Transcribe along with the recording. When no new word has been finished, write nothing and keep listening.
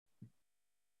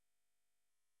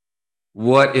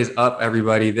What is up,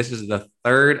 everybody? This is the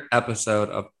third episode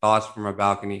of Thoughts from a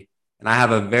Balcony, and I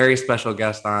have a very special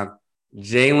guest on,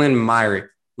 Jalen Myrick,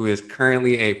 who is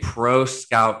currently a pro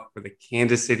scout for the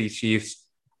Kansas City Chiefs.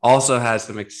 Also has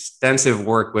some extensive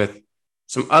work with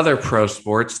some other pro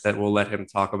sports that we'll let him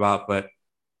talk about. But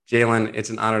Jalen, it's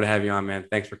an honor to have you on, man.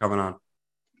 Thanks for coming on.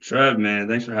 Trev, man,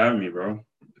 thanks for having me, bro.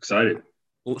 Excited.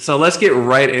 So let's get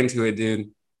right into it,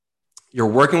 dude. You're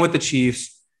working with the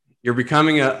Chiefs. You're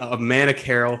becoming a man of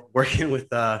Carroll, working with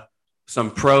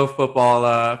some pro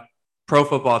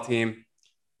football team.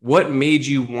 What made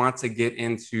you want to get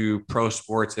into pro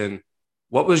sports, and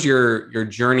what was your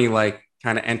journey like,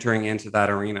 kind of entering into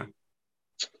that arena?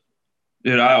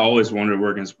 Dude, I always wanted to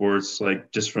work in sports,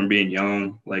 like just from being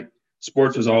young. Like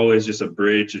sports was always just a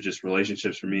bridge of just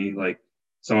relationships for me. Like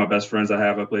some of my best friends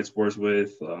I played sports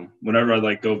with. Whenever I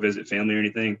like go visit family or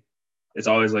anything, it's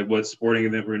always like what sporting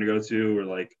event we're gonna go to, or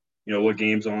like what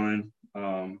game's on.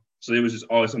 So it was just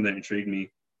always something that intrigued me,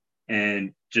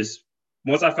 and just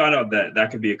once I found out that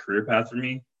that could be a career path for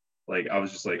me, like I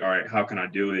was just like, all right, how can I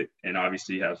do it? And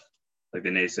obviously you have like the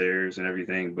naysayers and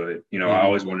everything, but I Mm-hmm.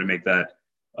 always wanted to make that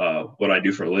what I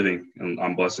do for a living, and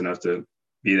I'm blessed enough to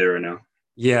be there right now.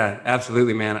 Yeah,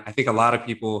 absolutely, man. I think a lot of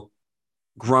people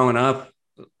growing up,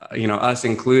 us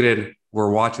included,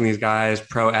 we're watching these guys,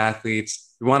 pro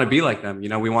athletes. We want to be like them.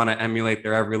 We want to emulate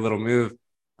their every little move.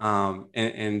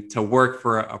 And to work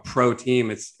for a pro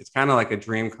team, it's kind of like a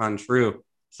dream come true.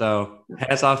 So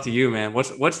hats off to you, man.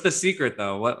 What's the secret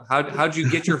though? How'd you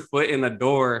get your foot in the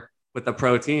door with the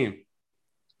pro team?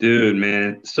 Dude,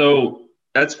 man. So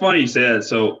that's funny you say that.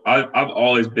 So I've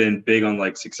always been big on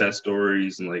like success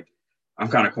stories, and like I'm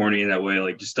kind of corny in that way,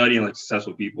 like just studying like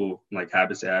successful people, like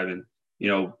habits they have, and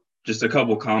just a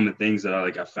couple common things that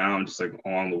I found just like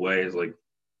along the way is like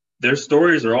their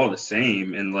stories are all the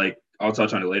same, and like I'll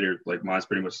touch on it later. Like mine's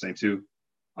pretty much the same too.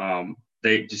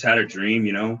 They just had a dream,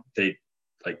 they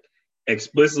like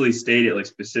explicitly stated like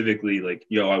specifically like,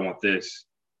 yo, I want this,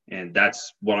 and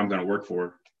that's what I'm gonna work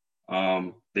for.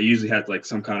 They usually had like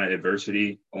some kind of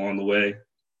adversity along the way,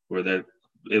 where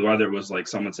whether it was like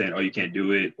someone saying, "Oh, you can't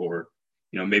do it," or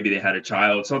maybe they had a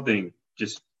child, something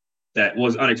just that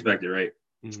was unexpected, right?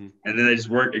 Mhm. And then they just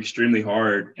work extremely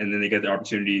hard, and then they get the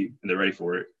opportunity and they're ready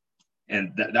for it.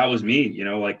 And that was me,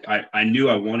 like I knew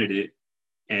I wanted it,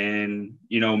 and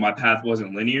my path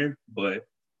wasn't linear, but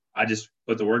I just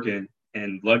put the work in,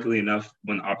 and luckily enough,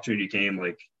 when the opportunity came,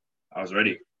 like I was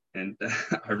ready, and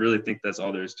I really think that's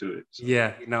all there is to it. So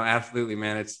Yeah, no, absolutely,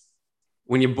 man. It's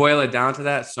when you boil it down to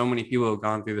that, so many people have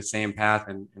gone through the same path,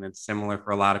 and it's similar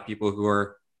for a lot of people who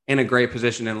are in a great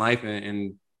position in life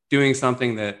and doing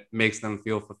something that makes them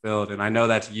feel fulfilled. And I know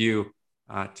that's you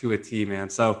to a T, man.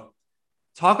 So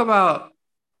talk about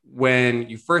when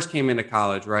you first came into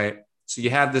college, right? So you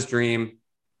have this dream,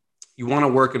 you want to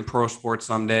work in pro sports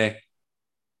someday.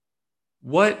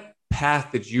 What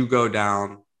path did you go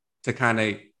down to kind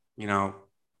of, you know,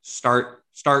 start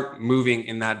moving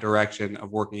in that direction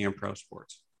of working in pro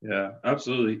sports? yeah,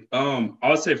 absolutely. I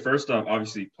would say first off,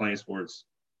 obviously playing sports,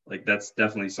 like that's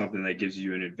definitely something that gives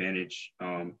you an advantage.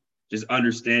 Just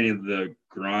understanding the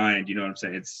grind, you know what I'm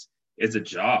saying? It's a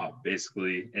job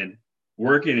basically, and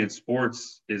working in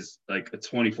sports is like a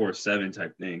 24/7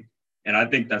 type thing. And I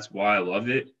think that's why I love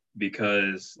it,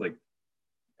 because like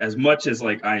as much as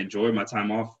like I enjoy my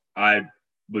time off, I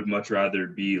would much rather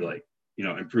be like,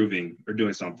 improving or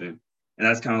doing something. And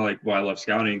that's kind of like why I love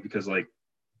scouting, because like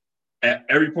at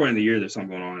every point in the year there's something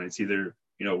going on. It's either,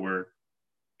 we're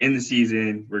in the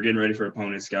season, we're getting ready for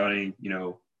opponent scouting,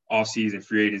 off season,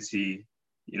 free agency,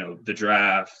 the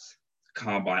draft,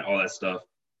 combine, all that stuff.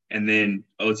 And then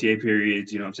OTA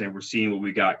periods, what I'm saying? We're seeing what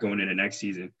we got going into next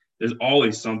season. There's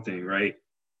always something, right?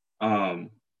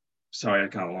 Um, Sorry, I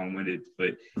kind of long winded,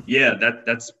 but yeah,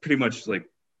 that's pretty much like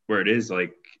where it is.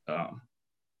 Like,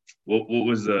 what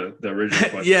was the original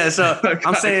question? Yeah, so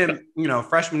I'm saying,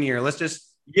 freshman year, let's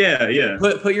just Yeah, yeah.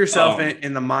 put yourself Um,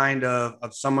 in the mind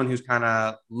of someone who's kind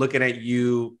of looking at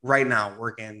you right now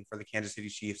working for the Kansas City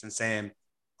Chiefs and saying,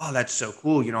 "Oh, that's so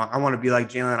cool. I want to be like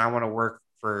Jalen. I want to work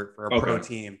for a pro okay.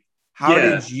 team." How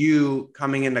Yeah, did you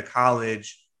coming into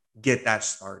college get that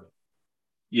started?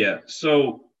 yeah.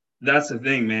 So that's the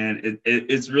thing, man.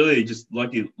 It's really just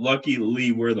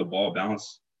luckily where the ball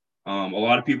bounced. A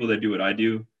lot of people that do what I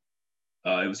do,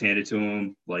 it was handed to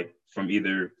them like from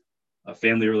either a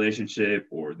family relationship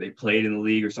or they played in the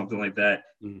league or something like that.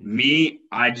 Mhm. Me,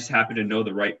 I just happened to know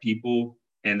the right people,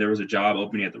 and there was a job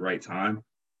opening at the right time.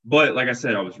 But like I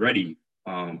said, I was ready.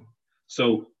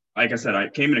 So like I said, I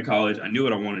came into college. I knew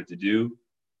what I wanted to do.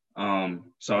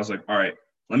 So I was like, all right,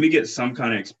 let me get some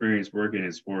kind of experience working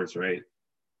in sports, right?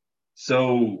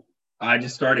 So I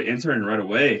just started interning right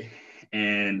away,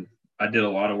 and I did a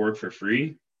lot of work for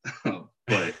free.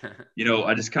 But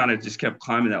I just kind of just kept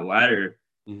climbing that ladder,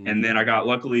 Hmm. and then I got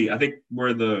luckily. I think where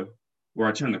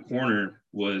I turned the corner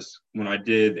was when I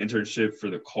did internship for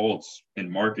the Colts in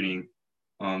marketing.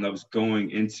 That was going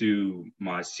into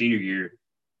my senior year.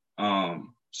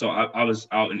 So I was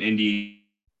out in Indy,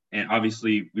 and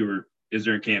obviously it was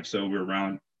during camp, so we were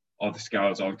around all the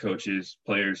scouts, all the coaches,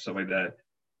 players, stuff like that,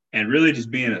 and really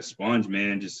just being a sponge,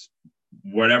 man. Just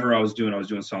whatever I was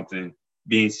doing something,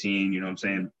 being seen. You know what I'm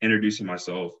saying? Introducing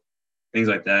myself, things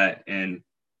like that, and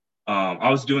I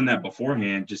was doing that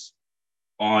beforehand, just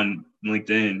on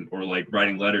LinkedIn or like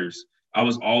writing letters. I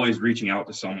was always reaching out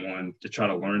to someone to try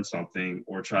to learn something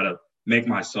or try to make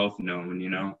myself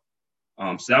known.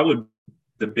 So that would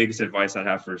the biggest advice I'd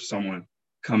have for someone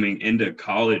coming into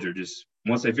college, or just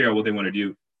once they figure out what they want to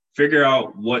do, figure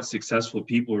out what successful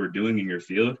people are doing in your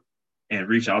field and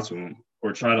reach out to them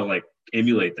or try to like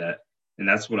emulate that. And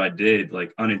that's what I did,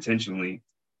 like unintentionally.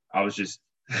 I was just,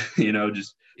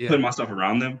 just Yeah. putting myself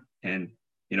around them and,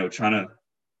 trying to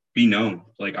be known.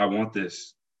 Like, I want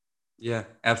this. Yeah,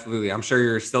 absolutely. I'm sure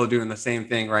you're still doing the same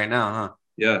thing right now, huh?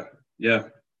 Yeah. Yeah.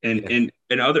 And Yeah.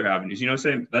 in other avenues, what I'm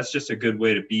saying? That's just a good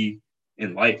way to be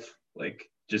in life. Like,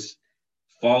 just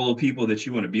follow people that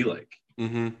you want to be like.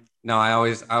 Hmm. No, I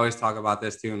always talk about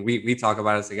this too, and we talk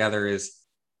about it together. Is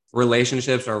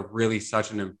relationships are really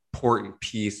such an important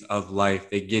piece of life.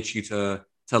 They get you to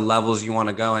levels you want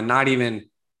to go, and not even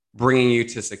bringing you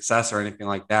to success or anything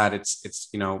like that. It's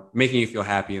making you feel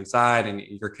happy inside, and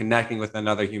you're connecting with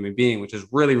another human being, which is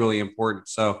really really important.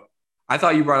 So, I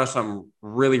thought you brought up something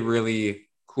really really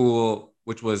cool,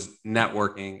 which was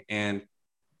networking. And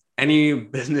any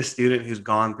business student who's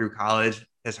gone through college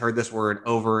has heard this word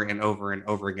over and over and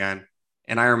over again.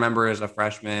 And I remember as a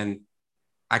freshman,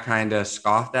 I kind of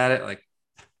scoffed at it, like,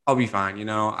 I'll be fine.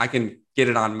 I can get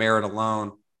it on merit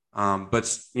alone.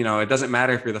 But it doesn't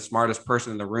matter if you're the smartest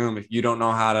person in the room. If you don't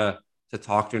know how to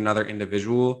talk to another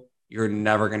individual, you're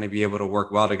never going to be able to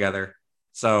work well together.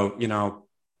 So,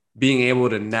 being able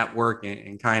to network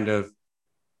and kind of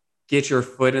get your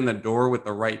foot in the door with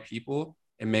the right people,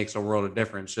 it makes a world of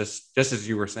difference. Just as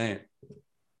you were saying.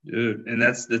 Dude. And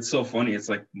that's so funny. It's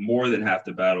like more than half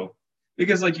the battle.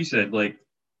 Because like you said, like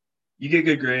you get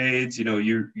good grades,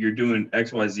 you're doing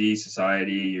XYZ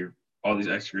society, you're all these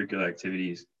extracurricular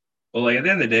activities. But like at the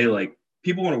end of the day, like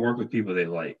people want to work with people they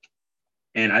like.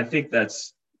 And I think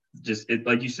that's just it,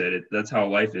 like you said, that's how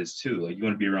life is too. Like you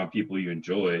want to be around people you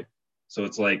enjoy. So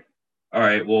it's like, all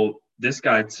right, well, this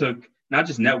guy took not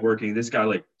just networking, this guy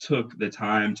like took the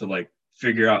time to like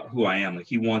figure out who I am. Like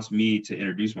he wants me to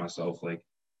introduce myself. Like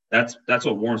that's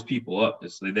what warms people up.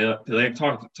 It's like they like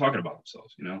talking about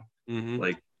themselves. Hmm.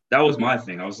 Like that was my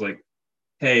thing. I was like,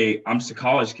 hey, I'm just a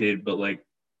college kid, but like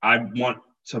I want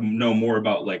to know more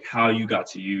about like how you got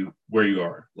to you where you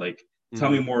are. Like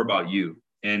tell me Hmm. more about you.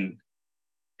 And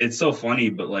it's so funny,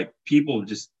 but like people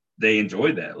just they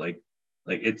enjoy that. Like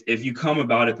it's if you come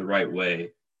about it the right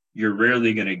way, you're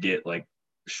rarely gonna get like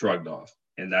shrugged off.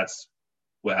 And that's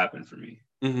what happened for me.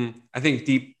 I think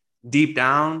deep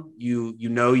down, you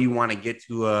want to get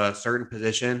to a certain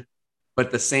position, but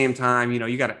at the same time,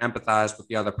 you got to empathize with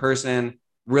the other person,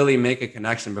 really make a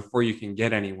connection before you can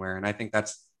get anywhere. And I think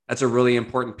that's a really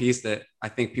important piece that I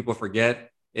think people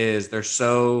forget is they're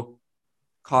so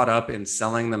caught up in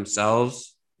selling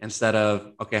themselves instead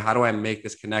of, okay, how do I make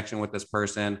this connection with this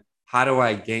person? How do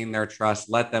I gain their trust?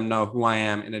 Let them know who I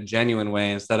am in a genuine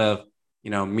way instead of,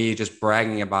 me just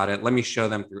bragging about it. Let me show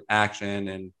them through action,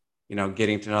 and,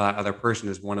 getting to know that other person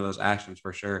is one of those actions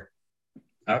for sure.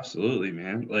 Absolutely,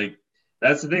 man. Like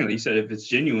that's the thing. Like you said, if it's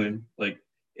genuine, like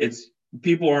it's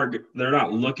people aren't they're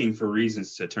not looking for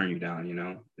reasons to turn you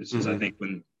down. It's just I Mm-hmm. think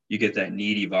when you get that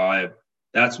needy vibe,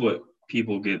 that's what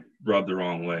people get rubbed the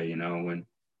wrong way, when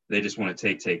they just want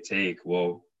to take.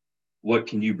 Well, what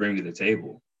can you bring to the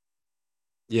table?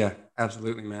 Yeah,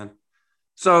 absolutely, man.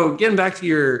 So getting back to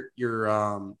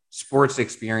your sports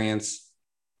experience,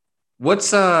 what's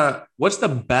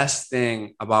the best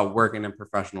thing about working in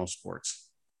professional sports?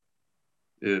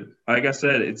 Dude, like I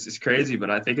said, it's crazy,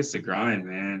 but I think it's the grind,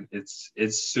 man. It's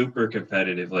super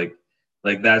competitive. Like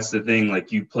that's the thing.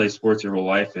 Like you play sports your whole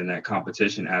life, and that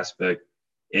competition aspect,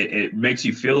 it makes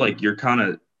you feel like you're kind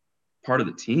of part of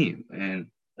the team, and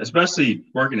especially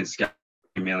working in scouting,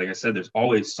 man. Like I said, there's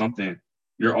always something.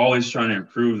 You're always trying to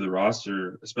improve the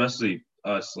roster, especially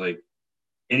us. Like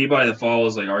anybody that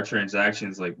follows like our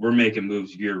transactions, like we're making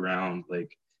moves year round,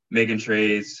 like making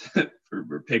trades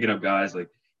for picking up guys. Like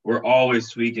we're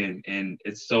always tweaking, and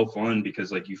it's so fun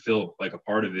because like you feel like a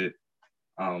part of it.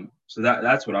 So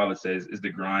that's what I would say is the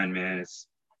grind, man.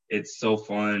 It's so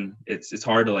fun. It's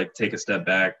hard to like take a step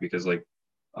back because like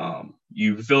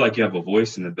you feel like you have a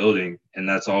voice in the building, and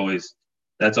that's always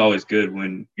good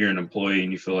when you're an employee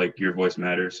and you feel like your voice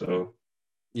matters. So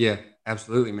Yeah,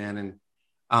 absolutely, man. And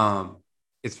um,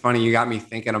 it's funny, you got me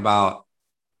thinking about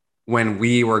when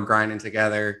we were grinding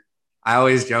together. I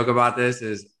always joke about this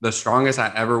is the strongest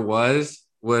I ever was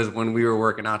when we were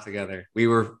working out together. We no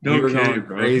were going kidding,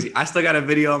 bro. crazy. I still got a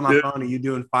video on my Yeah. phone of you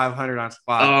doing 500 on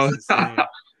squat. It's insane.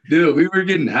 Dude, we were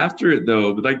getting after it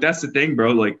though. But like that's the thing,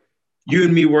 bro. Like you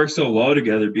and me work so well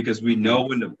together because we Mhm. know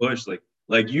when to push.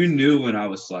 Like you knew when I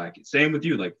was slacking. Same with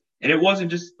you. Like, and it wasn't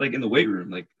just like in the weight room,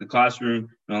 like the classroom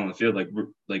and on the field.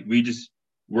 Like we just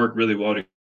work really well together,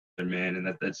 man. And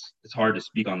that's it's hard to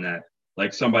speak on that.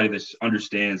 Like somebody that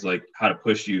understands like how to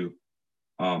push you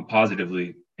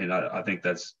positively. And I think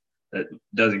that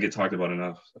doesn't get talked about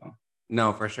enough. So.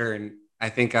 No, for sure. And I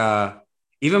think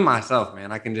even myself,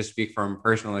 man, I can just speak from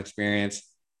personal experience.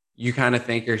 You kind of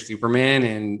think you're Superman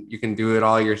and you can do it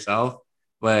all yourself,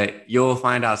 but you'll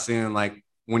find out soon, like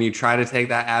when you try to take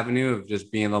that avenue of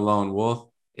just being the lone wolf,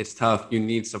 it's tough. You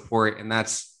need support. And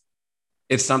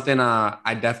it's something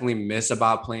I definitely miss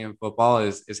about playing football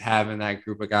is having that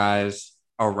group of guys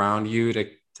around you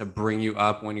to bring you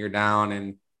up when you're down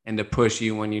and to push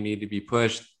you when you need to be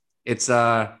pushed. It's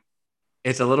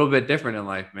it's a little bit different in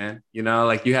life, man. You know,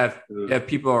 like you have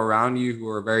people around you who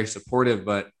are very supportive,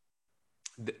 but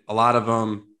a lot of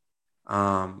them,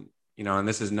 you know, and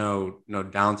this is no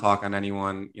down talk on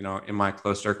anyone, you know, in my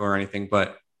close circle or anything,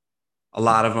 but a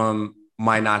lot of them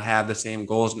might not have the same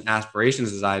goals and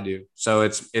aspirations as I do. So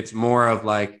it's more of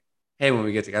like, hey, when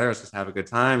we get together, let's just have a good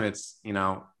time. It's you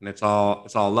know, and it's all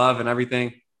love and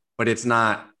everything, but it's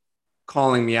not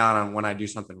calling me out on when I do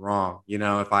something wrong. You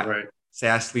know, if I Right. say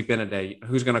I sleep in a day,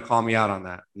 who's going to call me out on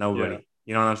that? Yeah. Nobody.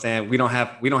 You know what I'm saying? We don't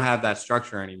have that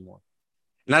structure anymore.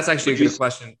 And that's actually a Would you? good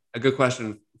question. A good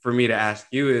question for me to ask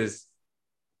you is,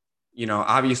 you know,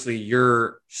 obviously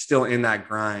you're still in that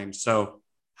grind. So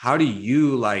how do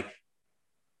you like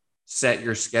set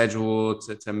your schedule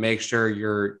to make sure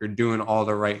you're doing all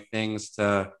the right things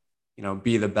to, you know,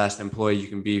 be the best employee you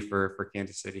can be for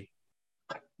Kansas City?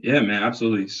 Yeah, man,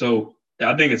 absolutely. So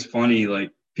I think it's funny,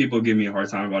 like people give me a hard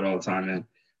time about it all the time, man.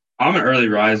 I'm an early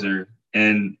riser,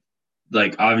 and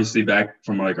like obviously back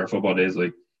from like our football days,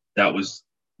 like that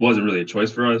wasn't really a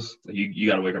choice for us. Like you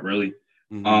got to wake up early.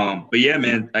 Mm-hmm. But yeah,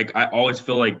 man, like I always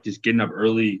feel like just getting up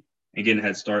early and getting a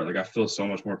head start, like I feel so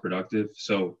much more productive.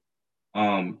 So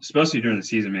especially during the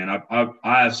season, man, I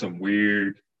have some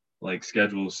weird like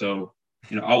schedules. So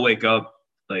I'll wake up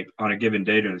like on a given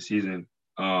day during the season.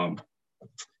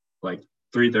 Like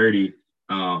 3:30.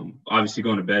 Obviously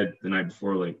going to bed the night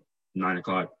before, like 9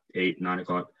 o'clock, 8, 9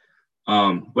 o'clock.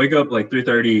 Wake up like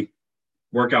 3:30,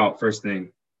 workout first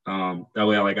thing. That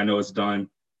way I know it's done.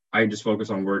 I can just focus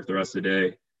on work the rest of the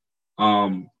day.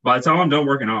 By the time I'm done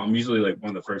working out, I'm usually like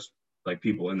one of the first like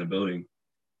people in the building.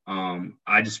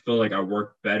 I just feel like I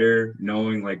work better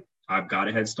knowing like I've got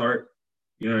a head start.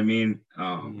 You know what I mean?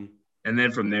 Mm-hmm. And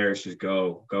then from there it's just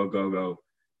go, go, go,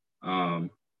 go.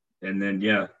 And then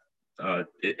yeah,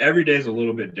 every day is a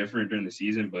little bit different during the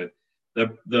season, but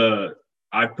the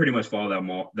I pretty much follow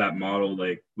that model.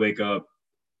 Like wake up,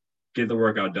 get the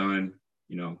workout done,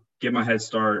 get my head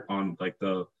start on like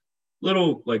the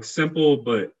little like simple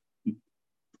but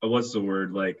what's the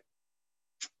word like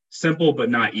simple but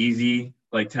not easy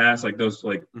like tasks like those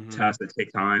like Mm-hmm. tasks that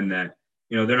take time that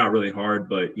they're not really hard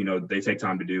but they take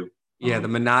time to do. Yeah, the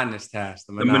monotonous task,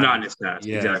 the The monotonous. monotonous tasks,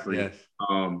 Yes, exactly. yes.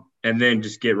 And then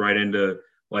just get right into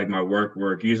like my work.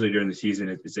 Usually during the season,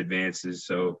 it's advances.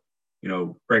 So,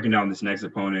 breaking down this next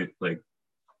opponent, like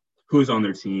who's on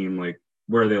their team, like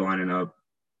where are they lining up,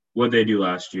 what they do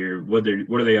last year, what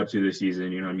are they up to this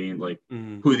season? You know what I mean? Like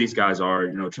Mm-hmm. who these guys are.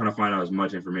 Trying to find out as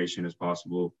much information as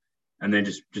possible, and then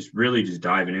just really just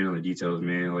diving in on the details,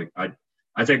 man. Like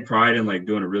I take pride in like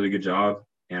doing a really good job,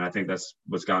 and I think that's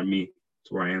what's gotten me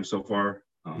to where I am so far.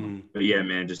 Mm-hmm. But yeah,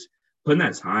 man, just putting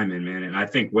that time in, man. And I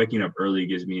think waking up early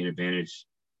gives me an advantage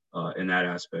in that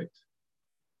aspect.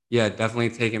 Yeah, definitely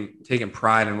taking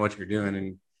pride in what you're doing,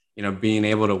 and you know, being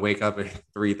able to wake up at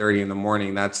 3:30 in the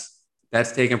morning. That's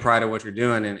taking pride in what you're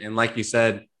doing, and like you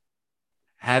said,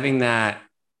 having that,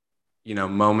 you know,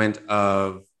 moment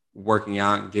of working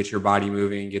out and get your body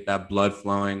moving, get that blood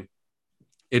flowing,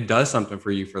 it does something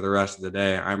for you for the rest of the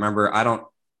day. I remember I don't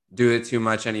do it too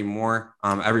much anymore.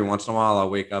 Every once in a while, I'll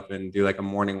wake up and do like a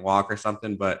morning walk or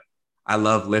something, but I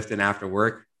love lifting after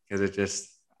work because it just,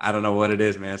 I don't know what it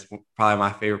is, man. It's probably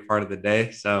my favorite part of the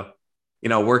day. So, you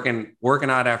know, working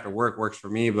out after work works for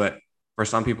me, but for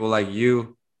some people like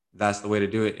you, that's the way to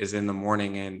do it is in the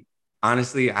morning. And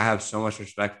honestly, I have so much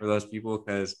respect for those people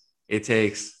because it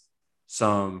takes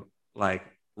some like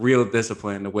real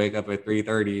discipline to wake up at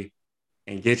 3:30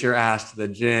 and get your ass to the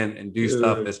gym and do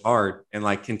stuff Dude, that's hard and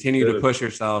like continue to dude, push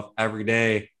yourself every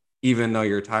day, even though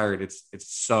you're tired. It's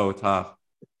so tough.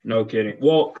 no kidding.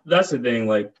 Well, that's the thing.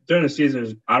 Like during the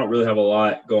seasons, I don't really have a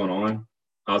lot going on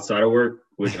outside of work,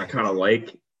 which I kind of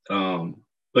like.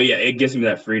 But yeah, it gives me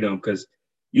that freedom because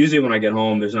usually when I get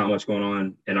home, there's not much going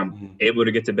on, and I'm Mhm. able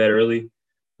to get to bed early.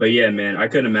 But yeah, man, I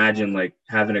couldn't imagine like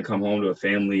having to come home to a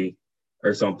family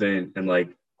or something and like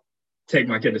take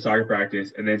my kid to soccer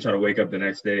practice and then try to wake up the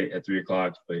next day at 3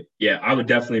 o'clock. But yeah, I would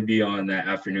definitely be on that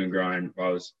afternoon grind if I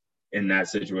was in that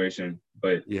situation.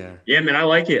 But Yeah. yeah, man, I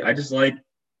like it. I just like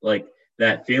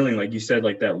that feeling, like you said,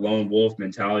 like that lone wolf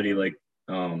mentality. Like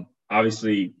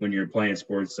obviously when you're playing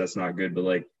sports, that's not good. But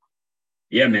like,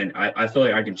 yeah, man, I feel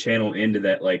like I can channel into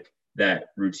that like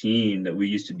that routine that we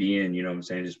used to be in, you know what I'm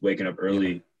saying? Just waking up Yeah.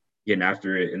 early, getting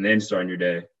after it, and then starting your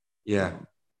day. Yeah. Um,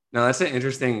 No, that's an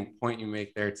interesting point you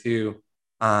make there too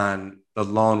on the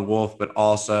lone wolf, but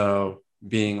also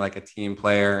being like a team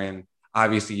player. And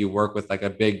obviously, you work with like a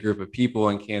big group of people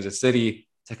in Kansas City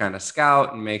to kind of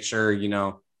scout and make sure,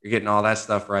 you're getting all that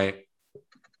stuff right.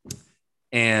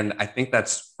 And I think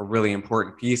that's a really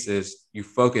important piece is you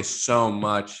focus so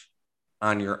much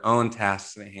on your own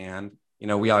tasks at hand.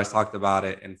 We always talked about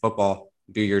it in football,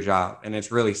 do your job. And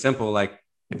it's really simple. Like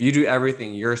if you do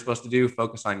everything you're supposed to do,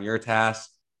 focus on your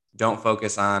tasks, don't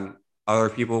focus on other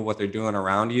people, what they're doing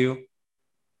around you.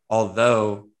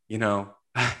 Although,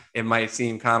 it might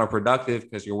seem counterproductive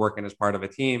because you're working as part of a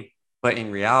team, but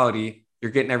in reality,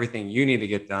 you're getting everything you need to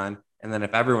get done. And then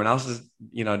if everyone else is,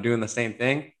 doing the same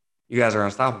thing, you guys are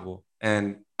unstoppable.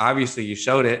 And obviously you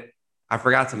showed it. I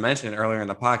forgot to mention earlier in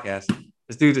the podcast,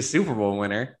 this dude's a Super Bowl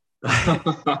winner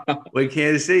with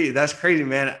Kansas City. That's crazy,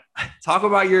 man. Talk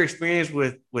about your experience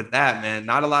with that, man.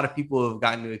 Not a lot of people have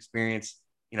gotten to experience,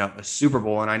 a Super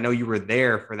Bowl. And I know you were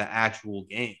there for the actual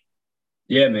game.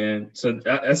 Yeah, man. So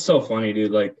that's so funny,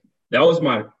 dude. Like that was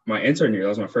my intern year. That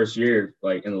was my first year,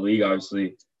 like in the league,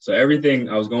 obviously. So everything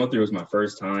I was going through was my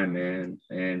first time, man.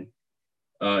 And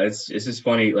it's just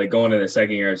funny. Like going to the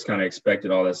second year, I just kind of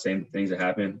expected all the same things to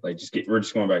happen. Like we're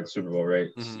just going back to the Super Bowl, right?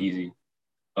 It's Mhm. easy.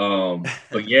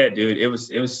 But yeah, dude, it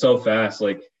was so fast.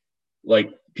 Like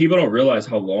people don't realize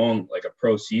how long like a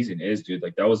pro season is, dude.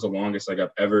 Like that was the longest like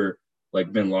I've ever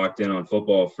like been locked in on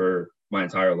football for my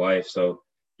entire life. So,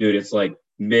 dude, it's like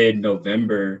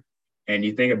mid-November and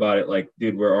you think about it like,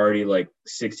 dude, we're already like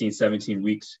 16, 17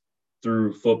 weeks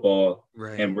through football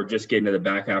Right. and we're just getting to the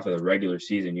back half of the regular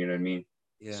season, you know what I mean?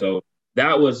 Yeah. So,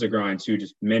 that was the grind too,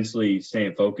 just mentally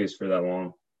staying focused for that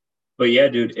long. But yeah,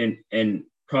 dude, and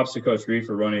props to Coach Reed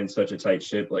for running such a tight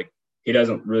ship. Like he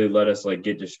doesn't really let us like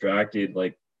get distracted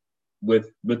like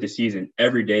with the season.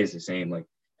 Every day is the same. Like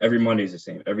every Monday is the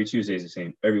same. Every Tuesday is the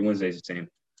same. Every Wednesday is the same.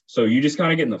 So you just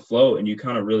kind of get in the flow and you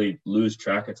kind of really lose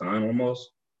track of time almost.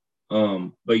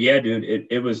 But yeah, dude,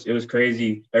 it was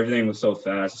crazy. Everything was so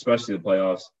fast, especially the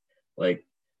playoffs. Like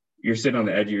you're sitting on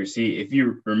the edge of your seat. If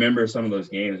you remember some of those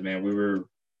games, man, we were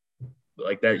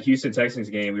like that Houston Texans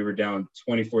game, we were down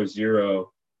 24-0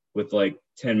 with like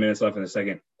 10 minutes left in the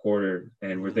second quarter,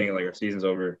 and we're Mhm. thinking like our season's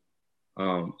over.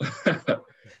 Um,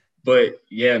 but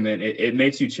yeah, man, it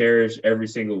makes you cherish every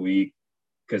single week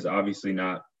because obviously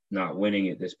not winning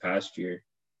it this past year.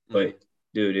 Mhm. But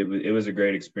dude, it was a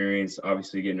great experience.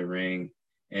 Obviously, getting a ring,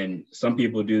 and some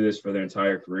people do this for their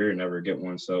entire career and never get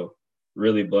one. So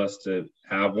really blessed to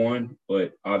have one,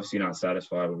 but obviously not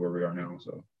satisfied with where we are now.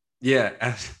 So.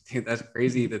 Yeah, dude, that's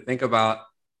crazy to think about.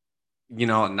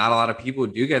 Not a lot of people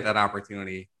do get that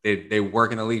opportunity. They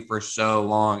work in the league for so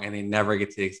long and they never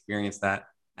get to experience that.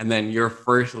 And then your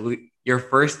first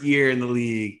year in the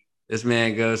league, this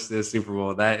man goes to the Super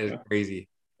Bowl. That is crazy.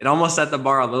 It almost set the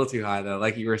bar a little too high though.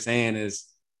 Like you were saying, is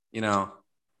you know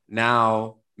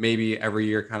now maybe every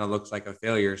year kind of looks like a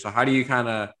failure. So how do you kind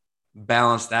of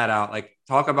balance that out? Like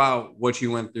talk about what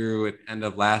you went through at the end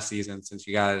of last season, since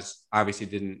you guys obviously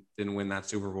didn't win that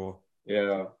Super Bowl.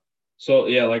 Yeah. So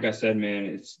yeah, like I said, man,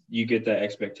 it's you get that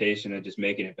expectation of just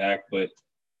making it back, but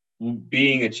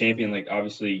being a champion, like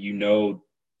obviously,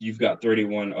 you've got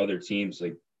 31 other teams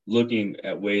like looking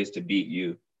at ways to beat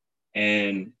you,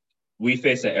 and we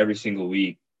face that every single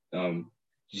week.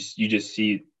 You just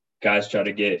see guys try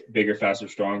to get bigger, faster,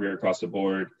 stronger across the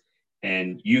board,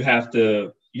 and you have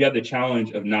the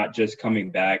challenge of not just coming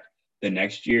back the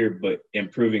next year, but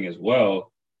improving as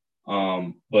well.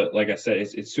 But like I said,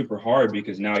 it's super hard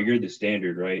because now you're the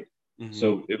standard, right? Mhm.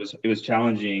 So it was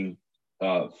challenging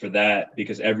for that,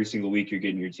 because every single week you're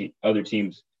getting your other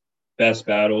team's best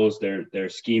battles. They're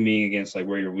scheming against like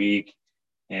where you're weak,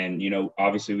 and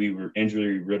obviously we were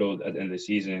injury riddled at the end of the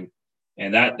season,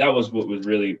 and that was what was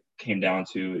really came down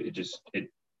to it.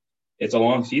 It's a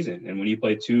long season, and when you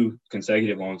play 2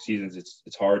 consecutive long seasons,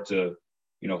 it's hard to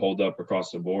hold up across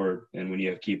the board. And when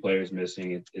you have key players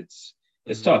missing, it's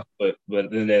tough. But at the end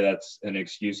of the day, that's an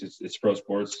excuse. It's pro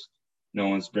sports. No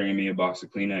one's bringing me a box of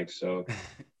Kleenex, so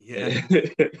Yeah.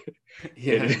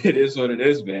 Yeah. it is what it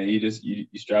is, man. You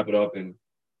strap it up and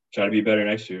try to be better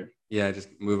next year. Yeah, just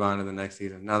move on to the next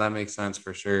season. No, that makes sense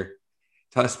for sure.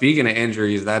 Speaking of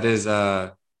injuries, that is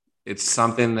it's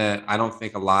something that I don't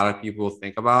think a lot of people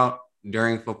think about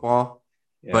during football.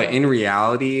 Yeah. But in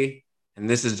reality, and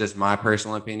this is just my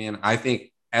personal opinion, I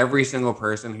think every single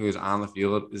person who is on the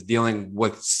field is dealing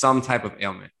with some type of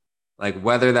ailment. Like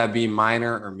whether that be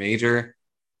minor or major,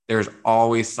 there's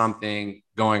always something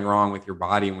going wrong with your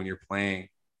body when you're playing.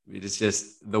 It's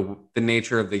just the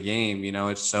nature of the game,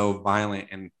 it's so violent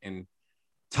and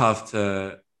tough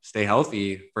to stay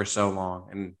healthy for so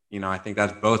long. And I think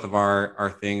that's both of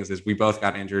our things is we both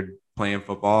got injured playing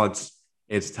football.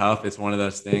 It's tough. It's one of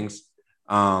those things.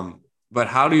 But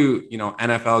how do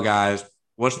NFL guys,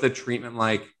 what's the treatment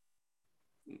like?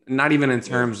 Not even in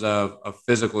terms of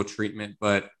physical treatment,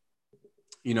 but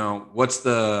what's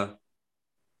the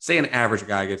say an average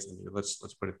guy gets injured. Let's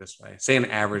put it this way. Say an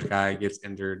average guy gets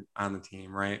injured on the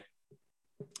team, right?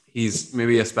 He's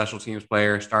maybe a special teams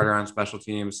player, starter on special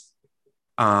teams.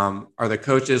 Are the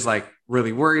coaches like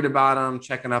really worried about him,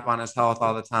 checking up on his health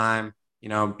all the time,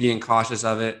 being cautious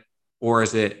of it? Or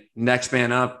is it next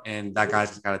man up and that guy's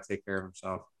just got to take care of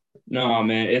himself? No,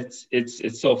 man,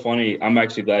 it's so funny. I'm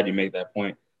actually glad you made that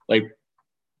point. Like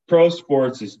pro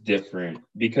sports is different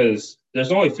because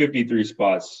there's only 53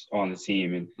 spots on the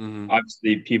team, and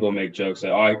obviously people make jokes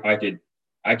like, "Oh,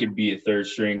 I could be a third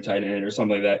string tight end or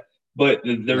something like that." But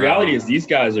the reality is these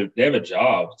guys they have a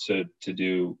job to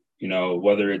do.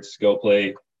 Whether it's go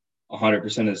play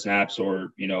 100% of the snaps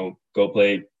or go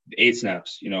play 8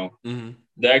 snaps.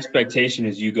 The expectation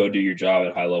is you go do your job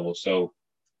at high level. So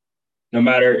no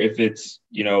matter if it's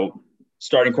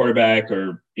starting quarterback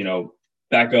or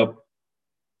backup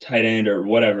tight end or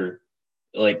whatever,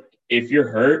 like if you're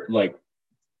hurt, like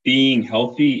being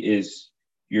healthy is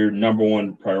your number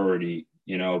one priority,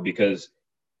 because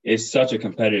it's such a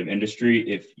competitive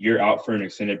industry. If you're out for an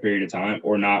extended period of time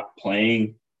or not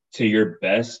playing to your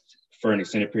best for an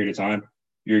extended period of time,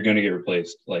 you're going to get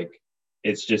replaced. Like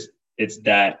it's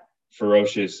that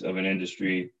ferocious of an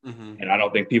industry. And I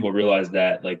don't think people realize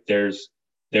that like there's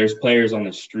players on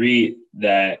the street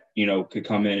that, could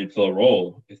come in and fill a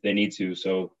role if they need to.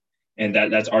 So, and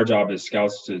that's our job as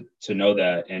scouts to know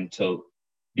that and to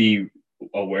be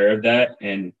aware of that.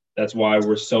 And that's why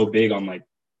we're so big on like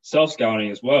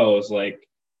self-scouting as well. Is like,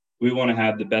 we want to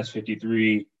have the best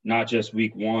 53, not just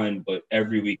week 1, but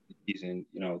every week of the season.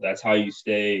 That's how you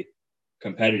stay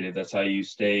competitive. That's how you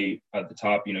stay at the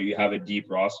top. You have a deep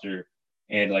roster.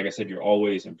 And like I said, you're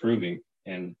always improving.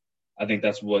 And I think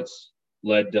that's what's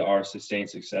led to our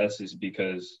sustained success is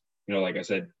because, like I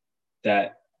said,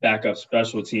 that backup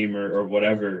special team or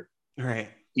whatever, right?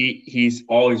 He's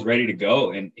always ready to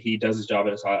go and he does his job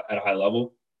at a high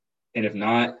level. And if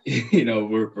not,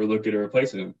 we're looking to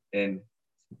replace him. And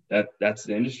that's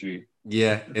the industry.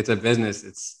 Yeah, it's a business.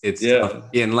 It's tough.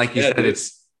 Yeah, and like you said,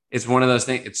 it's one of those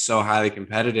things. It's so highly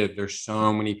competitive. There's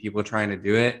so many people trying to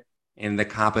do it, and the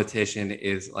competition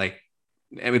is like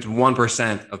it's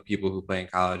 1% of people who play in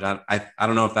college. I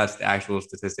don't know if that's the actual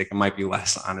statistic. It might be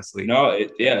less, honestly. No,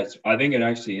 I think it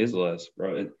actually is less,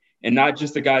 bro. And not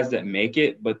just the guys that make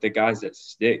it, but the guys that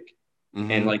stick.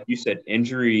 And like you said,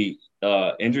 injury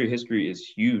history is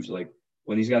huge. Like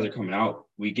when these guys are coming out,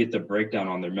 we get the breakdown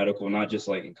on their medical, not just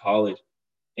like in college,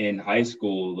 in high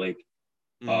school, like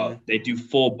they do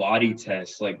full body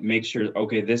tests, like make sure,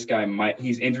 okay, this guy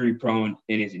he's injury prone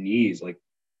in his knees. Like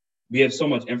we have so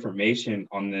much information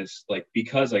on this, like,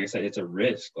 because like I said, it's a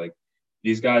risk. Like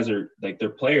these guys are like, they're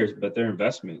players, but they're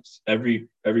investments. Every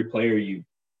player you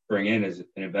bring in is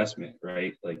an investment,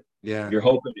 right? Like you're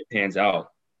hoping it pans out.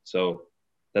 So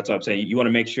that's what I'm saying. You want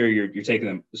to make sure you're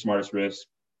taking the smartest risks.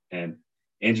 And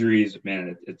injuries,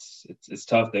 man, it's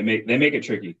tough. They make it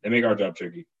tricky. They make our job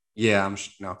tricky. Yeah,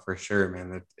 no, for sure,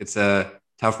 man. It's a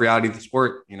tough reality of the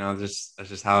sport. That's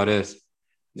just how it is.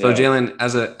 So, Yeah. Jalen,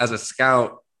 as a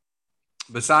scout,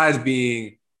 besides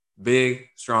being big,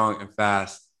 strong, and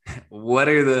fast, what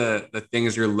are the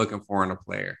things you're looking for in a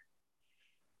player?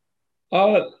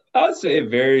 I would say it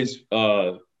varies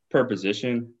per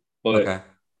position, but Okay.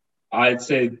 I'd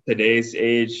say today's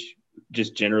age,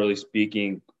 just generally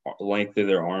speaking, length of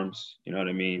their arms. You know what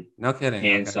I mean? No kidding.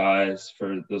 Hand Okay. size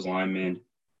for those linemen.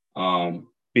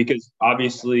 Because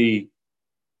obviously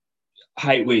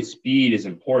height, weight, speed is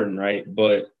important, right?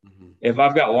 But Mhm. if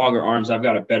I've got longer arms, I've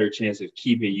got a better chance of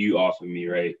keeping you off of me,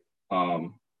 right?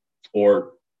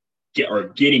 Or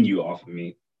getting you off of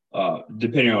me,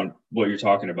 depending on what you're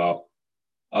talking about.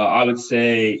 I would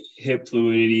say hip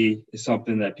fluidity is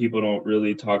something that people don't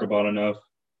really talk about enough.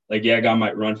 Like, yeah, a guy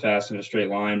might run fast in a straight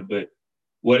line, but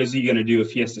what is he going to do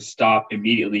if he has to stop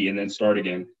immediately and then start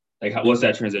again? Like, what's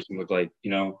that transition look like?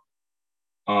 You know,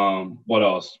 what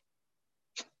else?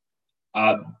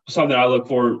 Something I look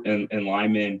for in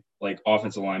linemen, like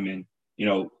offensive linemen, you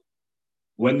know,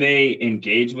 when they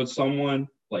engage with someone,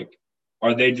 like,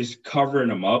 are they just covering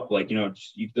them up? Like, you know,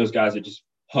 those guys that just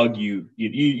hug you,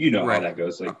 you know how Right. that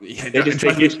goes. Like, Yeah, they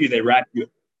trust get me. you, they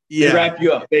Yeah. wrap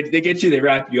you up. They get you, they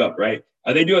wrap you up, right?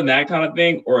 Are they doing that kind of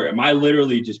thing, or am I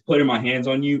literally just putting my hands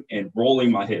on you and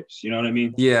rolling my hips? You know what I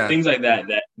mean? Yeah. Things like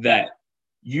that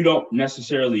you don't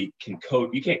necessarily can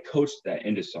coach. You can't coach that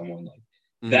into someone. Like,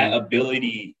 that Hmm.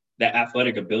 ability, that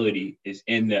athletic ability, is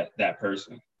in that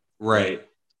person, Right. right?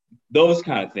 Those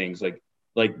kind of things, and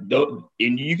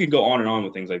you can go on and on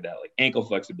with things like that, like ankle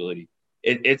flexibility.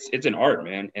 It's an art,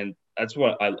 man, and that's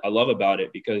what I love about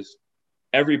it, because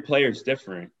every player is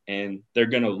different and they're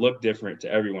going to look different to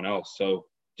everyone else. So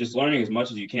just learning as much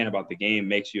as you can about the game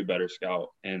makes you a better scout.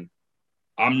 And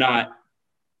I'm not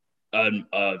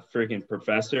a freaking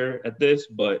professor at this,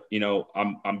 but you know,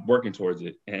 I'm working towards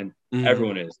it, and Hmm.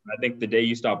 everyone is. I think the day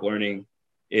you stop learning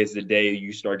is the day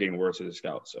you start getting worse as a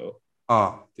scout. So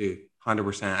Oh, dude,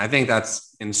 100%. I think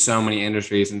that's in so many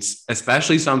industries, and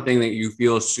especially something that you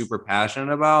feel super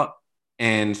passionate about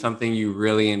and something you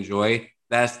really enjoy.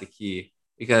 That's the key.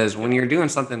 Because when yeah, you're doing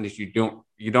something that you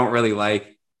don't really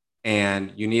like,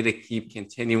 and you need to keep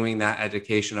continuing that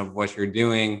education of what you're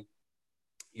doing,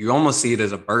 you almost see it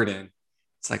as a burden.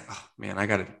 It's like, oh man, I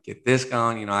got to get this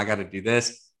going. I got to do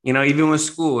this. Even with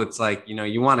school, it's like,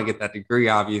 you want to get that degree,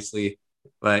 obviously,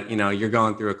 but you're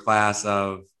going through a class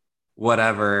of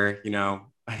whatever,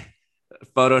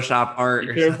 Photoshop art be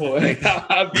or something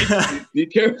careful. like Be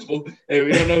careful. Hey,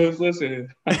 we don't know who's listening.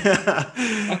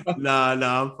 that. No,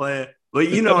 I'm playing. But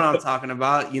you know what I'm talking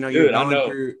about. You're Dude, going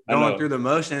through I going through know. the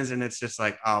motions, and it's just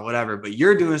like, oh, whatever. But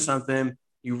you're doing something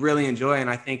you really enjoy, and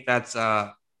I think that's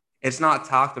it's not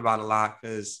talked about a lot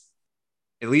because,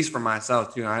 at least for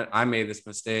myself too, I made this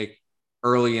mistake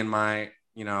early in my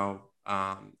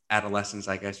adolescence,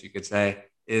 I guess you could say,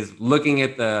 is looking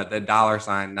at the dollar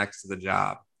sign next to the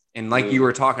job. And like you Dude,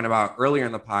 were talking about earlier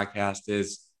in the podcast,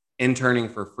 is interning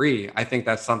for free. I think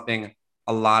that's something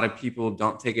a lot of people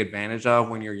don't take advantage of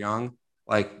when you're young.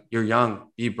 Like, you're young,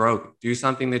 be broke, do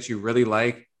something that you really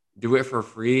like, do it for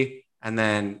free, and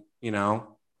then I'm see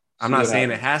not what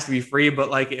saying it happens. has to be free, but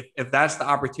like, if that's the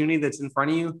opportunity that's in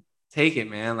front of you, take it,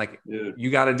 man. Like, Dude.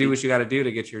 you got to do what you got to do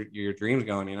to get your dreams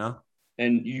going.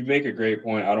 And you make a great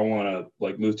point. I don't want to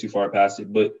like move too far past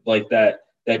it, but like that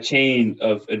chain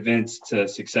of events to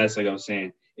success, like I was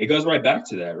saying, it goes right back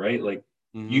to that, right? Like,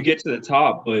 you Hmm. get to the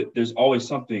top, but there's always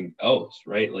something else,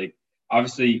 right? Like,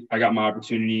 obviously I got my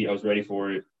opportunity, I was ready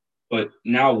for it, but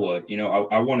now what? You know,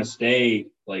 I want to stay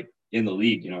like in the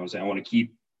league. You know what I'm saying? I want to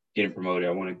keep getting promoted.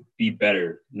 I want to be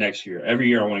better next year. Every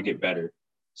year I want to get better.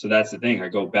 So that's the thing. I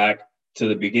go back to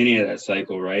the beginning of that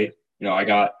cycle, right? You know, I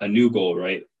got a new goal,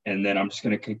 right? And then I'm just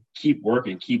going to keep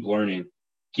working, keep learning,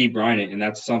 keep grinding. And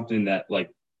that's something that, like,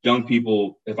 young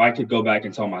people, if I could go back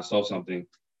and tell myself something,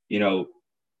 you know,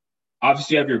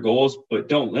 obviously you have your goals, but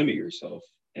don't limit yourself,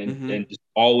 and Hmm. just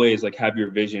always like have your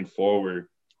vision forward.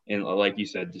 And like you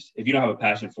said, just if you don't have a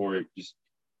passion for it, just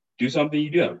do something you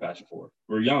do have a passion for.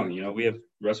 We're young, you know, we have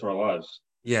the rest of our lives.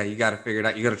 Yeah, you got to figure it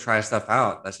out. You got to try stuff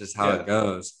out. That's just how it Yeah.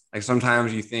 goes. Like,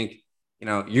 sometimes you think,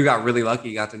 you got really lucky,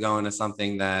 you got to go into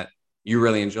something that you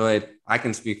really enjoyed. I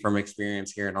can speak from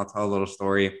experience here, and I'll tell a little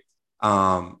story. When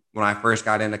I first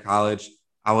got into college,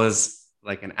 I was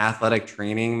like an athletic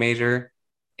training major,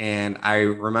 and I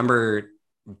remember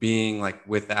being like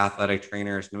with the athletic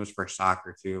trainers, and it was for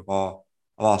soccer too, of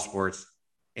all sports.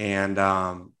 And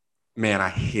man, I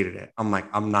hated it. I'm like,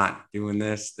 I'm not doing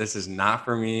this. This is not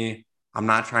for me. I'm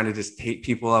not trying to just tape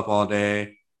people up all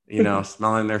day,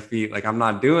 smelling their feet. Like, I'm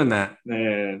not doing that.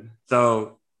 Man.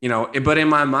 So, but in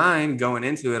my mind going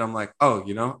into it, I'm like, oh,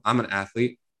 I'm an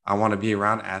athlete. I want to be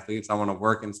around athletes. I want to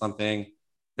work in something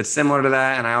that's similar to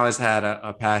that. And I always had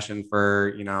a passion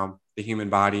for, the human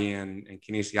body and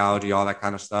kinesiology, all that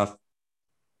kind of stuff.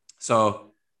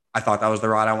 So I thought that was the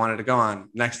route I wanted to go on.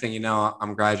 Next thing you know,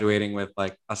 I'm graduating with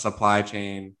like a supply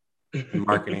chain and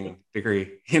marketing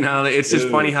degree. It's just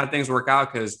funny Dude, how things work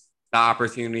out because the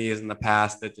opportunities in the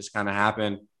past that just kind of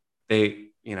happen, they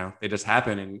just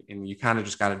happen, and you kind of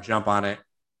just got to jump on it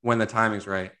when the timing's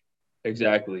right.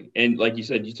 Exactly. And like you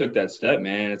said, you took that step,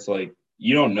 man. It's like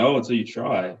you don't know until you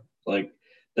try. Like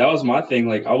that was my thing.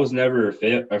 Like I was never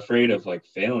afraid of like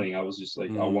failing. I was just like,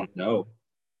 I Mm, want to know.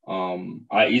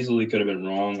 I easily could have been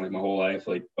wrong like my whole life.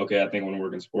 Like, okay, I think I want to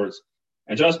work in sports.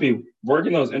 And trust me,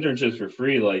 working those internships for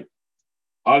free, like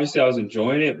obviously I was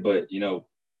enjoying it, but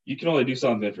you can only do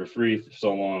something for free for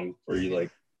so long before you like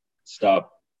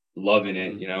stop loving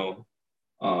it, mm,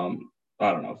 um,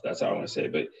 I don't know if that's how I want to say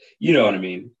it, but you know what I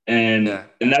mean. And yeah.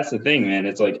 that's the thing, man.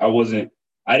 It's like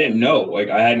I didn't know, like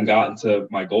I hadn't gotten to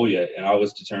my goal yet, and I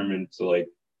was determined to like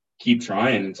keep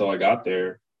trying until I got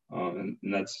there. And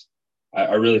that's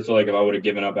I really feel like if I would have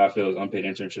given up after those unpaid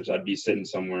internships, I'd be sitting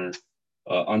somewhere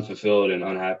unfulfilled and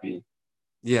unhappy.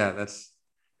 Yeah,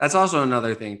 that's also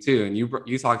another thing too. And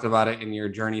you talked about it in your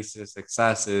journey to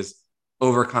success is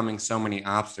overcoming so many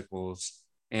obstacles.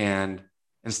 And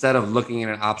instead of looking at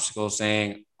an obstacle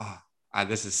saying, "Oh,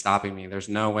 this is stopping me. There's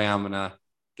no way I'm gonna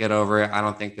get over it. I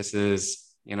don't think this is,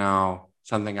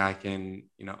 something I can,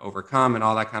 overcome," and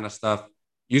all that kind of stuff.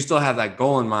 You still have that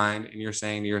goal in mind, and you're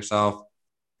saying to yourself,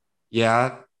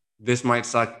 "Yeah, this might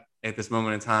suck at this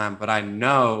moment in time, but I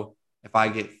know if I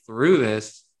get through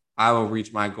this, I will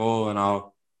reach my goal and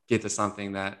I'll get to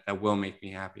something that will make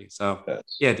me happy." So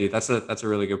Yes. yeah, dude, that's a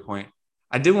really good point.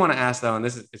 I did want to ask though, and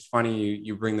this is it's funny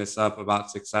you bring this up about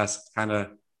success. It's kind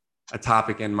of a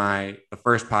topic in the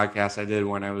first podcast I did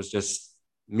when I was just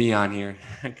me on here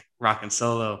rocking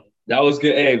solo. That was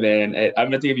good. Hey, man, I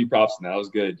meant to give you props on that. That was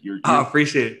good. Oh, You're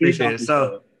appreciate it, pretty appreciate off it.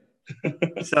 So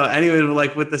yourself. so anyway,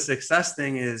 like with the success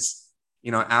thing is,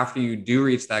 after you do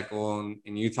reach that goal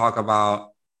and you talk about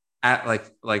at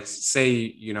like say,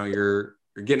 you're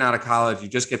getting out of college, you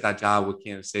just get that job with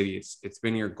Kansas City. It's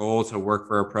been your goal to work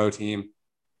for a pro team.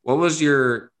 What was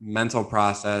your mental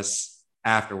process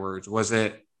afterwards? Was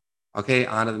it okay,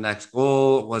 on to the next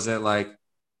goal? Was it like,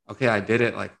 okay, I did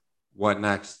it, like what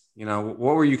next? What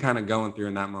were you kind of going through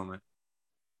in that moment?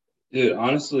 Dude,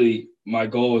 honestly, my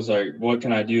goal was like, what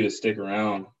can I do to stick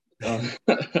around? Uh,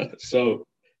 so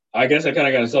I guess I kind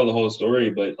of got to tell the whole story,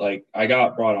 but like I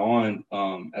got brought on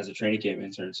as a training camp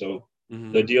intern. So the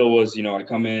Hmm. deal was, I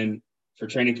come in for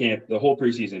training camp, the whole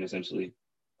preseason essentially,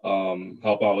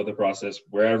 help out with the process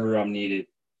wherever I'm needed.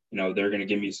 They're going to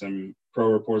give me some pro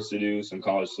reports to do, some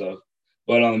college stuff,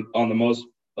 but on the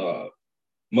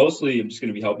mostly I'm just going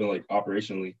to be helping like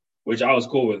operationally, which I was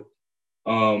cool with.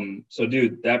 So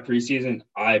dude, that preseason,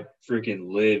 I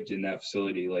freaking lived in that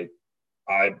facility. Like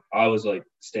I was like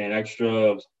staying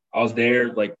extra. I was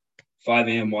there like 5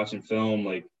 a.m. watching film.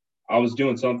 Like I was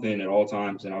doing something at all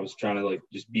times, and I was trying to like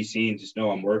just be seen, just know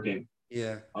I'm working.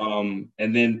 Yeah. And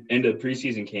then end of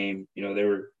preseason came.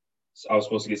 I was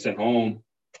supposed to get sent home,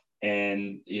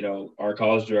 and our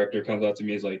college director comes up to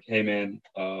me, is like, "Hey man,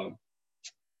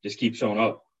 just keep showing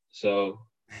up." So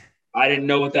I didn't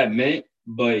know what that meant,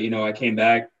 but I came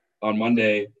back on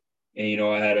Monday, and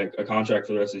I had a contract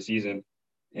for the rest of the season,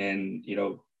 and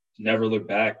never looked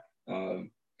back.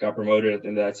 Got promoted at the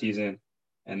end of that season,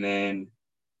 and then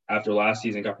after last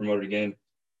season, got promoted again.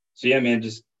 So yeah, man,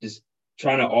 just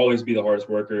trying to always be the hardest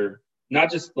worker,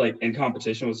 not just like in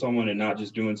competition with someone, and not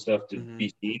just doing stuff to Hmm.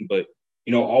 be seen, but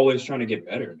always trying to get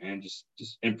better, man. Just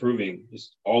improving,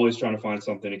 just always trying to find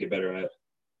something to get better at.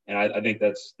 And I think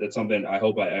that's something I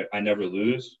hope I never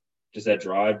lose, just that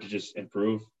drive to just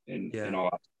improve in Yeah. all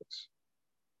aspects.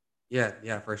 Yeah,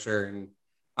 yeah, for sure. And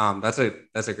that's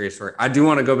a great story. I do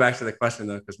want to go back to the question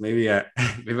though, because maybe I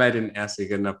maybe I didn't ask you a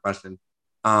good enough question.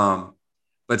 Um,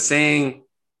 but saying,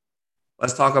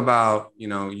 let's talk about,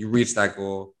 you reached that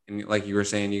goal, and like you were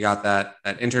saying, you got that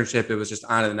internship. It was just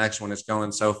on to the next one. It's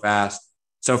going so fast.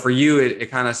 So for you, it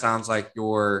kind of sounds like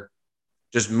you're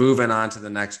just moving on to the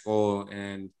next goal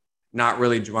and not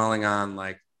really dwelling on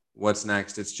like what's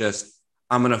next. It's just,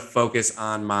 I'm going to focus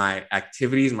on my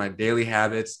activities, my daily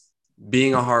habits,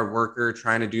 being a hard worker,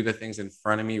 trying to do the things in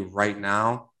front of me right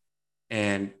now.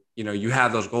 And, you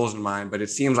have those goals in mind, but it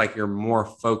seems like you're more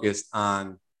focused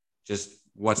on just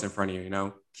what's in front of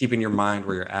you, keeping your mind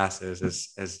where your ass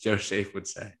is, as Joe Shafe would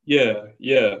say. Yeah,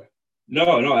 yeah.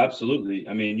 No, no, absolutely.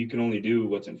 I mean, you can only do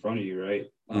what's in front of you, right?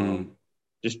 Mm.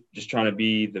 Just trying to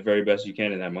be the very best you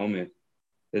can in that moment.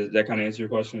 Does that kind of answer your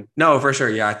question? No, for sure.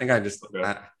 Yeah. I think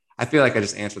Okay. I feel like I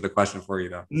just answered the question for you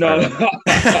though. Sorry No, about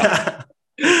that.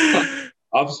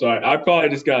 I'm sorry. I probably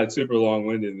just got super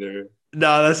long-winded there.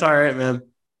 No, that's all right, man.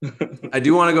 I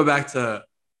do want to go back to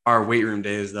our weight room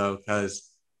days though, because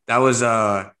that was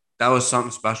that was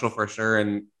something special for sure.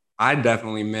 And I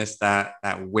definitely miss that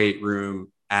weight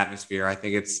room atmosphere. I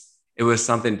think it was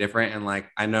something different. And like,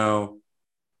 I know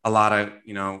a lot of,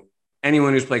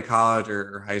 anyone who's played college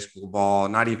or high school ball,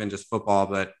 not even just football,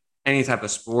 but any type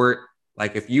of sport.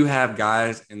 Like if you have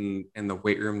guys in the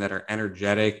weight room that are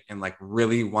energetic and like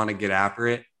really want to get after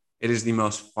it, it is the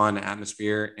most fun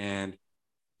atmosphere. And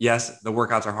yes, the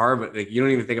workouts are hard, but like you don't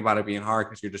even think about it being hard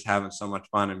because you're just having so much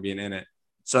fun and being in it.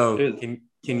 So Dude,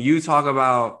 can you talk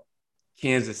about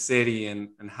Kansas City and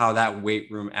how that weight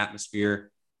room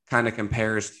atmosphere kind of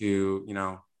compares to,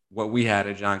 what we had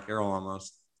at John Carroll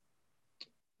almost?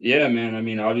 yeah, man. I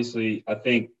mean, obviously, I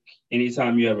think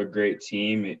anytime you have a great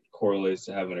team, it correlates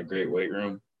to having a great weight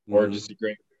room or Mm-hmm. just a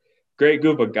great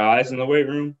group of guys in the weight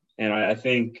room. And I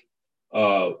think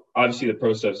obviously the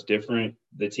pro stuff's different.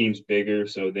 The team's bigger,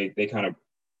 so they kind of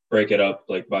break it up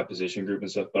like by position group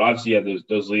and stuff. But obviously you have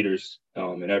those leaders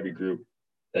in every group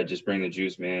that just bring the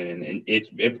juice, man. And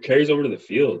it carries over to the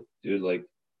field, dude. Like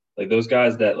those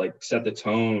guys that like set the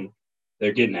tone,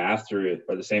 they're getting after it,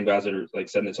 are the same guys that are like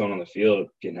setting the tone on the field,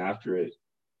 getting after it.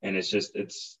 And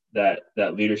it's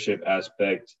that leadership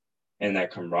aspect and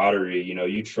that camaraderie.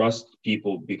 You trust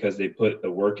people because they put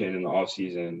the work in the off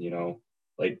season.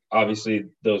 Like obviously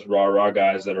those raw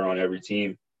guys that are on every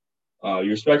team, you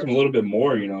respect them a little bit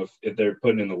more. If they're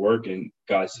putting in the work and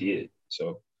guys see it.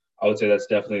 So I would say that's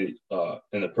definitely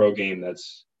in the pro game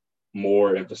that's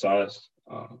more emphasized.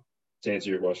 To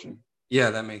answer your question. Yeah,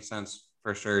 that makes sense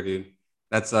for sure, dude.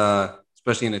 That's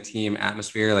especially in a team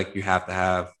atmosphere, like you have to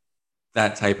have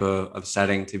that type of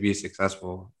setting to be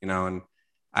successful, and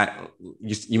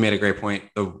you made a great point.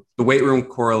 The weight room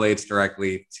correlates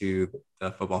directly to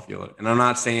the football field. And I'm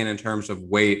not saying in terms of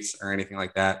weights or anything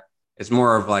like that. It's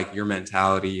more of like your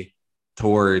mentality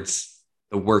towards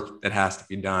the work that has to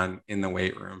be done in the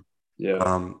weight room.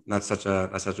 Yeah. That's such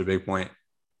a big point.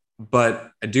 But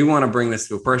I do want to bring this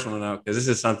to a personal note because this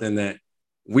is something that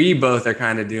we both are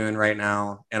kind of doing right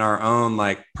now in our own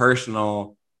like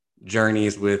personal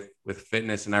journeys with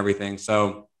fitness and everything.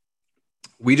 So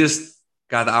we just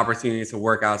got the opportunity to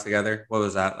work out together. What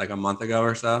was that, like a month ago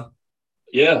or so?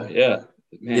 Yeah.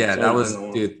 Man, Yeah, it's that already been was, that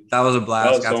long. dude, that was a That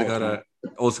blast. was Got so to much go fun.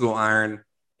 to Old School Iron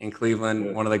in Cleveland,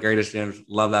 Yeah, one of the greatest gyms.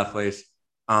 Love that place.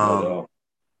 no Um, doubt.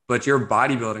 but your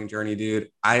bodybuilding journey, dude,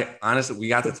 I honestly, we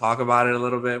got to talk about it a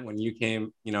little bit when you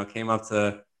came up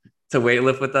to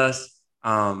weightlift with us.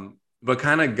 But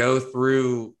kind of go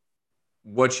through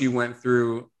what you went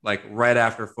through like right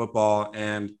after football.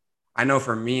 And I know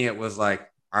for me, it was like,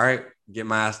 all right, get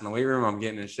my ass in the weight room. I'm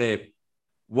getting in shape.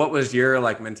 What was your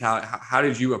like mentality? How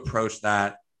did you approach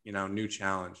that, new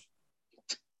challenge?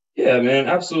 Yeah, man,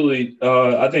 absolutely.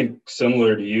 I think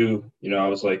similar to you, I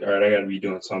was like, all right, I got to be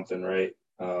doing something right.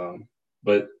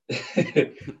 But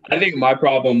I think my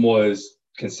problem was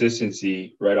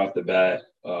consistency right off the bat,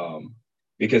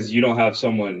 because you don't have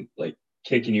someone like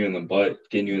kicking you in the butt,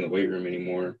 getting you in the weight room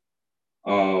anymore.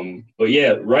 But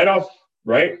yeah,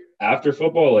 right after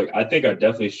football, like I think I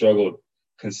definitely struggled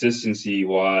consistency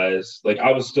wise. Like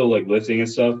I was still like lifting and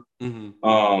stuff.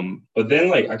 Mm-hmm. But then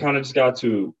like I kind of just got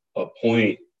to a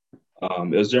point.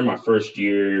 It was during my first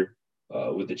year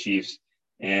with the Chiefs,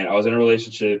 and I was in a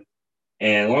relationship.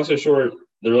 And long story short,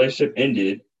 the relationship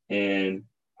ended, and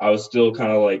I was still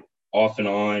kind of like off and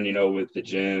on, with the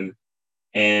gym.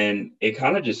 And it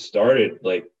kind of just started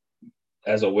like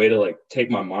as a way to like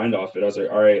take my mind off it. I was like,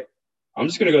 all right, I'm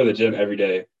just gonna go to the gym every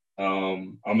day.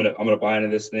 I'm gonna buy into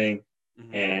this thing,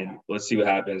 Mm-hmm. and let's see what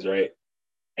happens, right?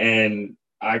 And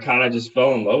I kind of just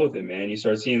fell in love with it, man. You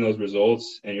start seeing those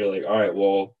results, and you're like, all right,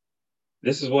 well,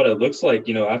 this is what it looks like,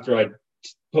 after I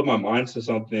put my mind to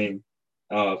something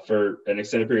for an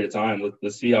extended period of time.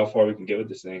 Let's see how far we can get with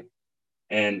this thing.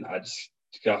 And I just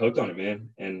got hooked on it, man.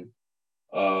 And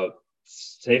uh,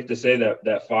 safe to say that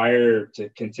that fire to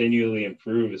continually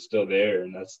improve is still there,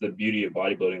 and that's the beauty of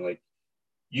bodybuilding. Like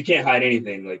you can't hide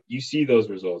anything. Like you see those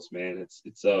results, man.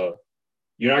 It's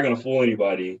you're not gonna fool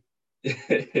anybody.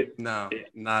 If No,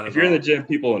 not at you're in the all. gym,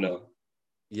 people will know.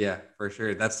 Yeah, for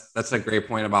sure. That's a great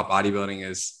point about bodybuilding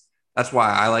is that's why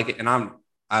I like it. And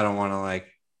I don't want to like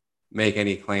make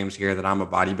any claims here that I'm a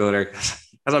bodybuilder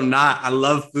because I'm not. I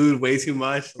love food way too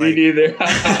much. Me Like neither.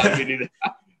 Me neither.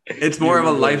 it's more of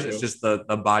a Me life. neither, It's bro. just the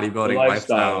The bodybuilding lifestyle.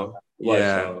 lifestyle. The Yeah,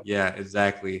 lifestyle. yeah,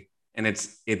 exactly. And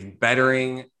it's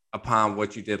bettering upon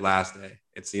what you did last day.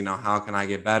 It's how can I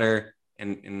get better?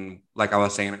 And like I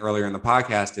was saying earlier in the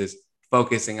podcast, is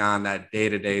focusing on that day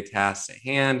to day tasks at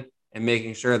hand and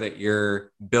making sure that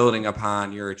you're building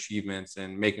upon your achievements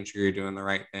and making sure you're doing the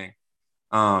right thing.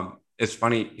 It's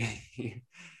funny.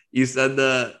 You said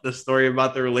the story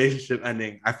about the relationship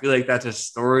ending. I feel like that's a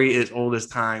story as old as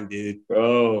time, dude.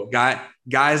 Bro.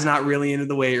 Guy's not really into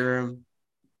the weight room.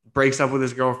 breaks up with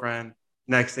his girlfriend.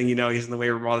 Next thing you know, he's in the weight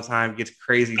room all the time, gets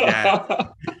crazy jacked.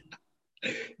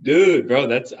 Dude, bro,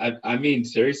 I mean,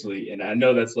 seriously, and I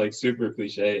know that's like super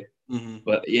cliche, Mm-hmm.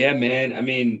 but yeah, man, I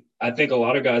mean, I think a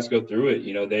lot of guys go through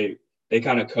it, they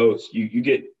kind of coast. You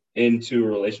get into a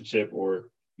relationship or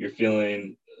you're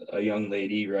feeling a young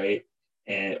lady, right?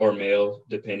 And or male,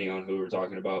 depending on who we're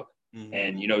talking about. Mm-hmm.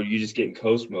 And you just get in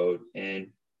coast mode. And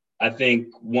I think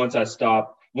once I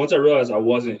realized I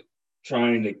wasn't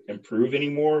trying to improve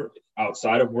anymore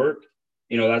outside of work,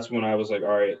 that's when I was like, all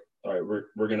right,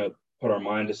 we're gonna put our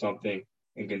mind to something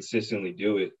and consistently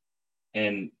do it.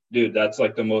 And dude, that's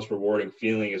like the most rewarding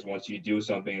feeling is once you do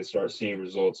something and start seeing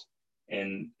results.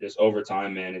 And just over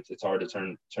time, man, it's hard to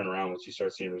turn around once you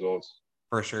start seeing results.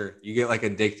 For sure. You get like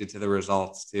addicted to the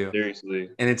results too. Seriously.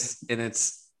 And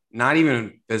it's not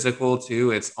even physical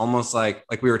too. It's almost like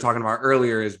we were talking about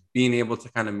earlier, is being able to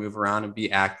kind of move around and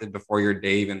be active before your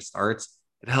day even starts.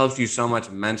 It helps you so much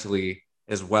mentally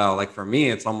as well. Like for me,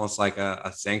 it's almost like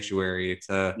a sanctuary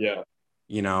to, Yeah,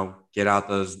 get out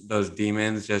those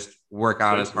demons, just work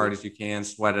out as hard essentially. as you can,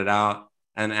 sweat it out.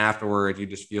 And afterwards you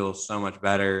just feel so much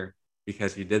better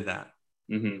because you did that.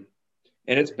 hmm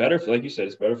And it's better for, like you said,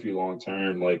 it's better for you long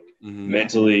term. Like Mm-hmm.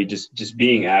 mentally, just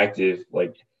being active.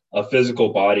 Like a physical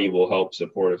body will help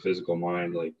support a physical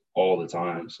mind, like all the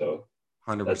time. So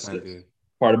that's 100%, dude.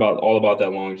 part about all about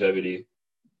that longevity.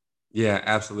 Yeah,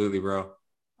 absolutely, bro.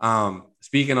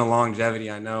 Speaking of longevity,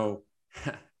 I know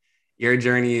your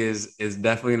journey is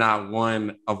definitely not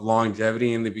one of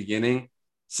longevity in the beginning. Yeah,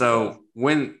 So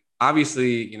when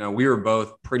obviously, we were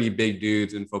both pretty big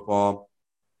dudes in football,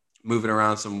 moving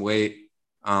around some weight.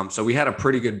 So we had a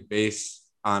pretty good base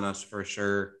on us for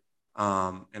sure.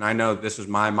 And I know this was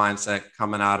my mindset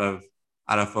coming out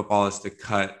of football, is to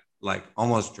cut like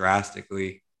almost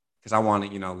drastically, because I want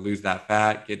to, lose that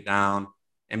fat, get down,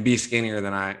 and be skinnier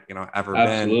than I, ever been.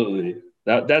 absolutely.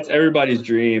 That's everybody's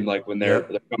dream. Like when they're Yep.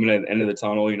 they're coming to the end of the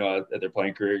tunnel, at their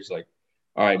playing careers. Like,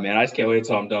 all right, man, I just can't wait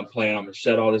till I'm done playing. I'm gonna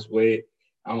shed all this weight.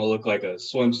 I'm gonna look like a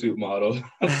swimsuit model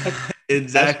as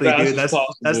Exactly, fast dude. as That's the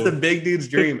possible. big dude's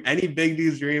dream. Any big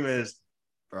dude's dream is,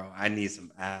 bro, I need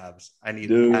some abs. I need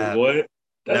Dude, abs. what?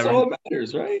 That's Never all that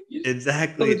matters, right? You just go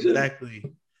exactly, to the gym.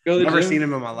 exactly. Go to the Never seen gym.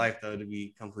 him in my life though, to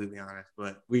be completely honest.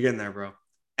 But we getting there, bro.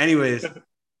 Anyways,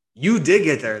 you did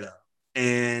get there though.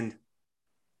 And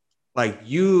like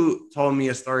you told me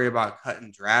a story about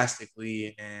cutting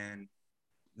drastically and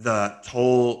the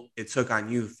toll it took on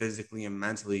you physically and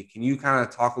mentally. Can you kind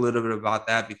of talk a little bit about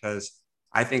that? Because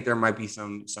I think there might be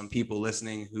some people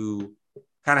listening who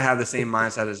kind of have the same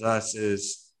mindset as us,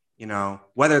 is,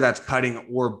 whether that's cutting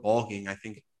or bulking. I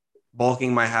think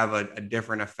bulking might have a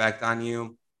different effect on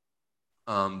you.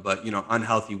 But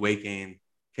unhealthy weight gain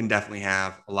can definitely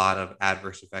have a lot of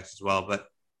adverse effects as well. But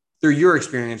through your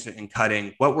experience in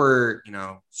cutting, what were,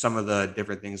 some of the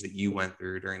different things that you went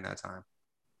through during that time?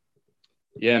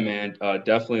 Yeah, man.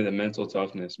 Definitely the mental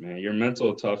toughness, man. Your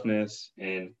mental toughness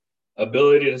and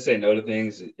ability to say no to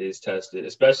things is tested,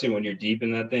 especially when you're deep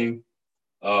in that thing.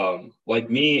 Like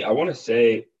me, I want to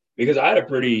say because I had a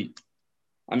pretty,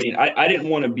 I mean, I didn't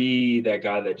want to be that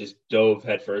guy that just dove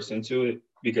headfirst into it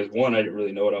because one, I didn't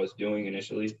really know what I was doing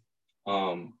initially.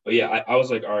 But yeah, I was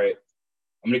like, all right,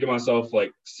 I'm gonna give myself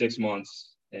like 6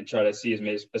 months and try to see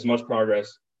as much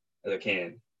progress as I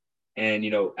can. And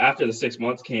after the 6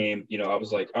 months came, I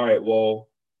was like, all right, well,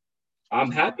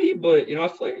 I'm happy, but I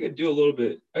feel like I could do a little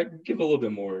bit. I could give a little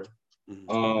bit more.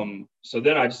 Mhm. So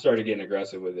then I just started getting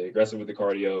aggressive with the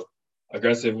cardio,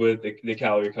 aggressive with the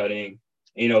calorie cutting.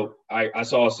 I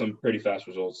saw some pretty fast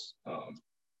results,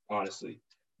 honestly.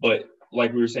 But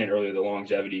like we were saying earlier, the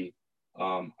longevity,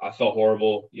 I felt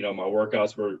horrible. My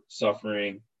workouts were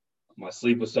suffering, my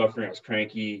sleep was suffering, I was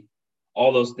cranky,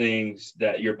 all those things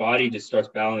that your body just starts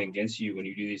battling against you when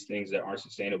you do these things that aren't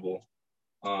sustainable.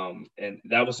 And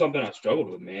that was something I struggled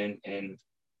with, man. And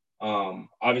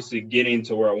obviously getting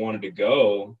to where I wanted to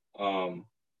go,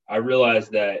 I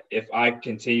realized that if I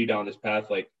continue down this path,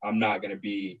 like I'm not going to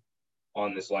be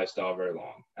on this lifestyle very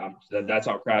long. Mhm. That's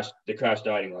how the crash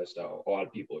dieting lifestyle a lot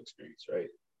of people experience, right?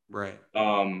 Right.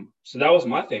 So that was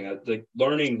my thing, like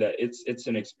learning that it's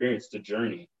an experience, it's a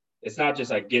journey. It's not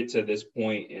just I get to this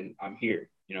point and I'm here.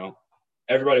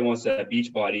 Everybody wants that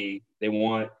beach body. They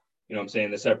want, what I'm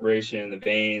saying, the separation, the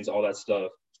veins, all that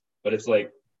stuff. But it's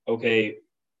like, okay,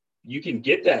 you can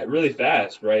get that really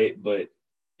fast, right? But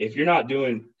if you're not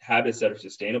doing habits that are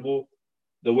sustainable,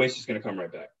 the waste is going to come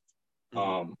right back.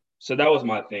 Mhm. So that was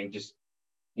my thing. Just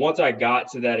once I got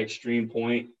to that extreme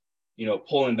point,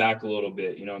 pulling back a little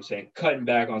bit, what I'm saying, cutting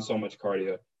back on so much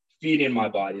cardio, feeding my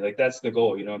body. Like that's the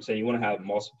goal, what I'm saying? You want to have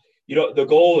muscle, the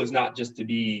goal is not just to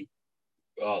be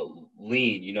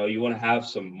lean. You want to have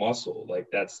some muscle. Like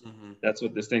that's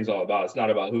what this thing's all about. It's not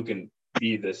about who can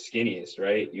be the skinniest,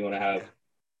 right? You want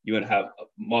to have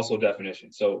muscle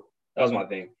definition. So that was my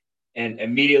thing. And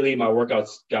immediately my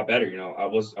workouts got better. I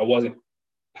wasn't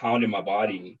pounding my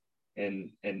body,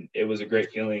 and it was a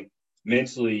great feeling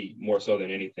mentally, more so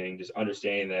than anything, just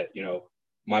understanding that,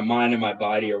 my mind and my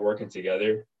body are working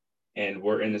together and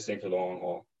we're in this thing for the long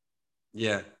haul.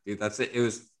 Yeah, dude, that's it. It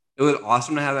was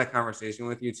awesome to have that conversation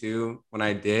with you too when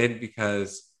I did,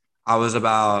 because I was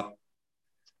about,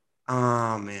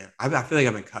 oh man, I feel like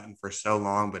I've been cutting for so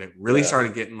long, but it really Yeah.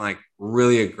 started getting like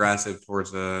really aggressive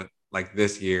towards the like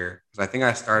this year, because I think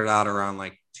I started out around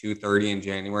like 230 in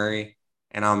January,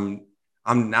 and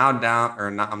I'm now down, or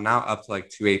not, I'm now up to like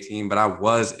 218, but I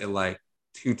was at like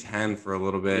 210 for a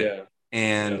little bit, Yeah. Yeah.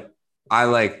 and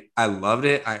I loved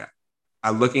it.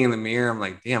 I'm looking in the mirror. I'm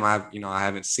like, damn, I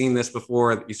haven't seen this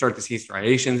before. You start to see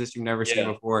striations that you've never seen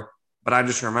Yeah. before. But I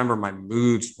just remember my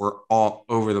moods were all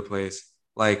over the place.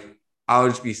 Like I would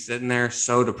just be sitting there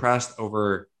so depressed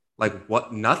over like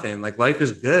what nothing. Like life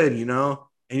is good,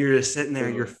 and you're just sitting there,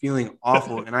 you're feeling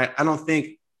awful. And I don't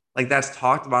think like that's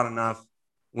talked about enough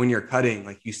when you're cutting.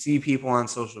 Like you see people on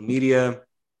social media,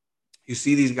 you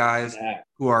see these guys Snack.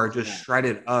 who are just Snack.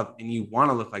 shredded up, and you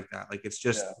want to look like that. Like it's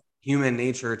just Yeah. human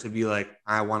nature to be like,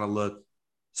 I want to look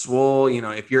swole.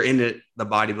 If you're into the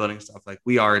bodybuilding stuff like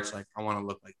we are, it's like, I want to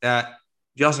look like that.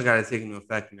 You also got to take into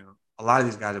effect, a lot of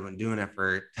these guys have been doing it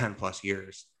for 10 plus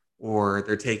years, or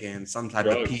they're taking some type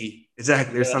of Drugs. P.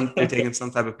 Exactly. They're Yeah. taking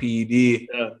some type of PED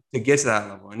Yeah. to get to that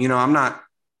level. And,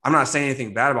 I'm not saying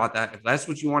anything bad about that. If that's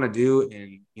what you want to do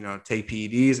and, take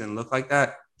PEDs and look like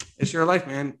that, it's your life,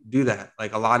 man. Do that.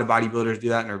 Like a lot of bodybuilders do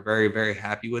that and are very, very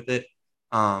happy with it.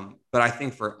 But I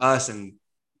think for us, and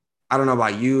I don't know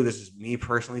about you, this is me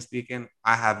personally speaking,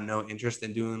 I have no interest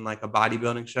in doing like a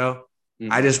bodybuilding show.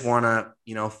 I Mhm. just want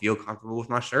to, feel comfortable with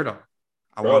my shirt on.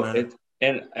 I want Bro, to, it's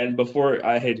and before,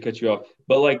 I hate to cut you off,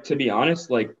 but like, to be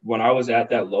honest, like when I was at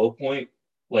that low point,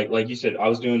 like you said, I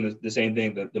was doing the same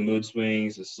thing, the mood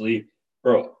swings, the sleep.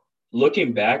 Bro,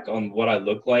 looking back on what I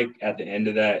looked like at the end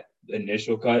of that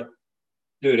initial cut,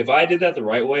 dude, if I did that the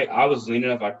right way, I was lean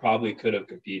enough, I probably could have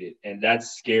competed. And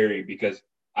that's scary because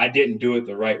I didn't do it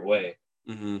the right way.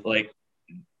 mm-hmm. Like,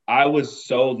 I was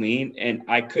so lean and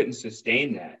I couldn't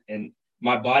sustain that. And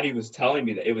my body was telling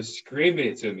me that, it was screaming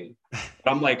it to me.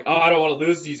 But I'm like, oh, I don't want to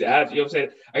lose these abs. You know what I'm saying?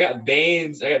 I got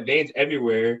veins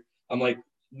everywhere. I'm like,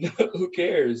 no, who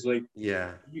cares? Like,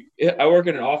 Yeah. I work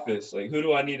in an office. Like, who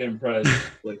do I need to impress?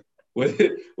 Like, with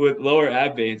lower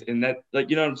ab veins, and that, like,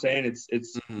 you know what I'm saying? It's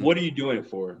Mm-hmm. what are you doing it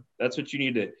for? That's what you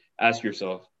need to ask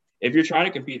yourself. If you're trying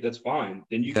to compete, that's fine.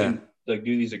 Then you Yeah. can like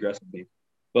do these aggressively.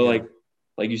 But Yeah.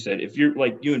 like you said, if you're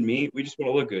like you and me, we just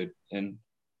want to look good and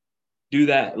do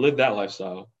that, live that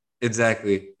lifestyle.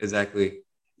 Exactly. Exactly.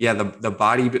 Yeah. The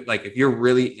body, like if you're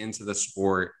really into the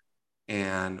sport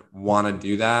and want to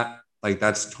do that, like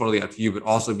that's totally up to you, but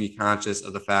also be conscious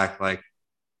of the fact, like,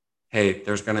 hey,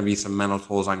 there's going to be some mental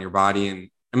tolls on your body. And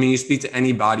I mean, you speak to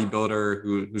any bodybuilder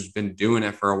who's been doing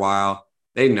it for a while,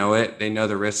 they know it, they know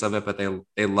the risks of it, but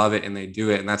they love it and they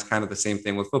do it. And that's kind of the same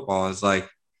thing with football. Is like,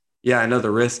 yeah, I know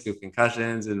the risk of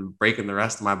concussions and breaking the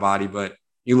rest of my body, but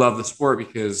you love the sport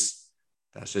because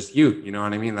that's just you. You know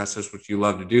what I mean? That's just what you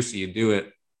love to do. So you do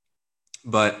it.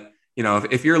 But,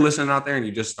 if you're listening out there and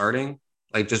you're just starting,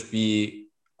 like just be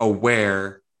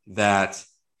aware that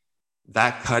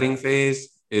that cutting phase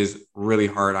is really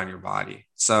hard on your body.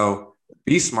 So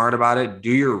be smart about it. Do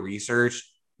your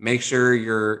research. Make sure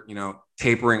you're,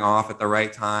 tapering off at the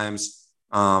right times,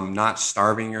 not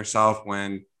starving yourself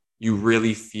when you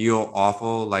really feel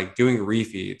awful, like doing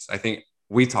refeeds. I think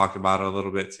we talked about it a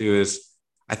little bit too, is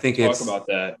I think Talk it's, about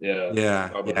that. Yeah. yeah,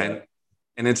 Talk about yeah. And, that.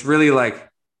 and it's really like,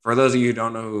 for those of you who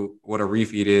don't know what a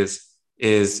refeed is,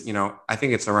 I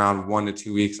think it's around 1 to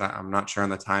 2 weeks. I'm not sure on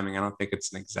the timing. I don't think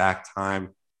it's an exact time,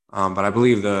 but I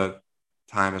believe the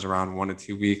time is around 1 to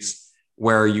 2 weeks,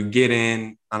 where you get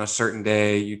in on a certain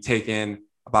day, you take in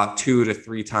about 2 to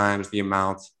 3 times the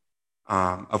amount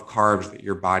of carbs that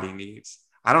your body needs.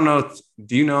 I don't know.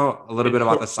 Do you know a little bit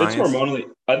about the It's science? hormonally.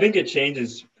 I think it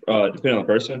changes depending on the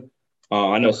person.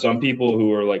 I know some people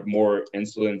who are like more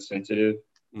insulin sensitive.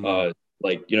 Mm-hmm. Uh,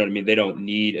 like, you know what I mean. They don't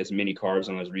need as many carbs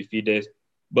on those refeed days.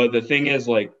 But the thing is,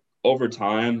 like, over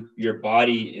time, your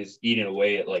body is eating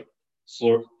away at like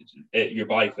slow at your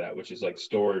body fat, which is like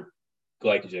stored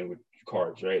glycogen with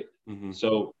carbs, right? Mm-hmm.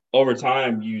 So over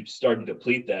time, you start to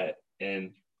deplete that,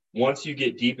 and once you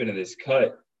get deep into this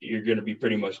cut, you're going to be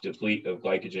pretty much deplete of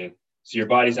glycogen. So your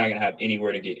body's not going to have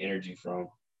anywhere to get energy from.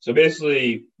 So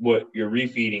basically, what your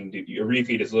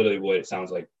refeed is literally what it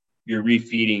sounds like. You're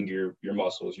refeeding your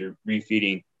muscles. You're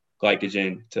refeeding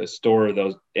glycogen to store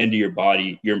those into your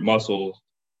body, your muscles,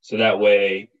 so that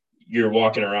way you're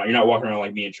walking around. You're not walking around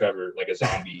like me and Trevor, like a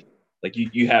zombie. Like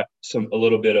you have a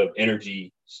little bit of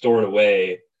energy stored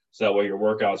away, so that way your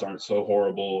workouts aren't so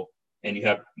horrible, and you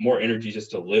have more energy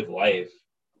just to live life. Is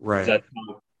Right. that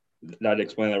not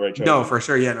explain that right, No, Trevor? for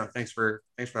sure. Yeah, no, thanks for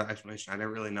that explanation. I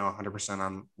didn't really know 100%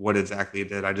 on what exactly it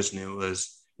did. I just knew it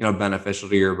was, beneficial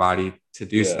to your body to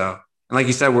do Yeah, so. And like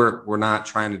you said, we're not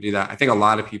trying to do that. I think a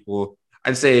lot of people,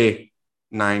 I'd say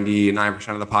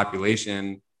 99% of the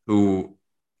population who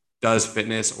does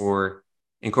fitness or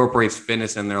incorporates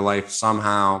fitness in their life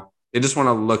somehow, they just want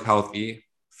to look healthy,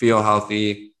 feel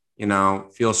healthy,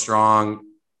 feel strong,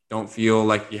 don't feel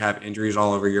like you have injuries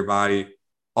all over your body,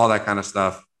 all that kind of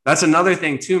stuff. That's another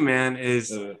thing too, man, uh,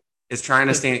 is trying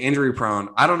to stay injury prone.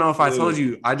 I don't know if I told uh,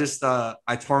 you, I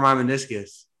tore my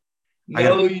meniscus. I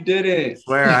got no, you didn't.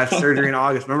 swear I had surgery in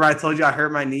August. Remember I told you I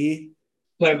hurt my knee?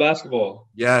 Playing basketball.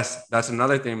 Yes, that's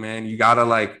another thing, man. You gotta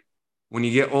like when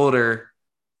you get older,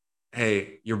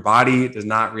 hey, your body does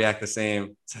not react the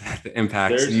same to the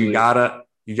impact. So you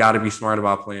Seriously. gotta be smart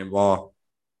about playing ball.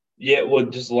 Yeah, well,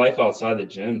 just life outside the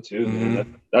gym too, man.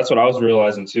 Mm-hmm. That's what I was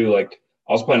realizing too. Like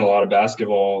I was playing a lot of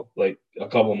basketball like a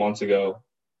couple of months ago.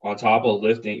 On top of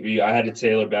lifting, I had to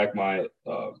tailor back my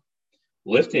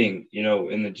lifting,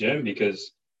 in the gym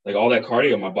because like all that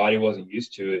cardio, my body wasn't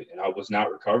used to it, and I was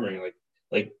not recovering. Like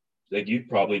like you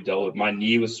probably dealt with. My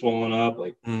knee was swollen up.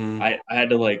 Like Mm-hmm. I had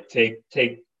to like take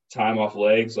time off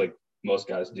legs, like most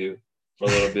guys do, for a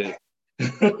little bit.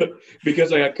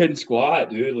 Because like I couldn't squat,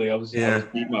 dude. Like I was Yeah.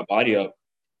 beating my body up,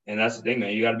 and that's the thing,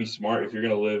 man. You got to be smart if you're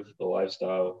gonna live the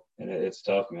lifestyle, and it's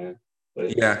tough, man.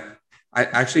 But Yeah.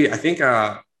 I think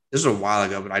this was a while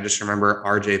ago, but I just remember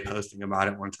RJ posting about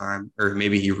it one time, or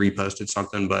maybe he reposted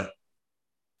something, but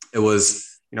it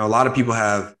was, a lot of people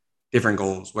have different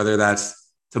goals, whether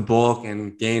that's to bulk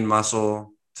and gain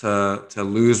muscle, to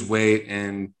lose weight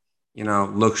and,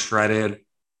 look shredded.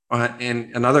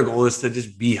 And another goal is to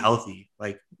just be healthy,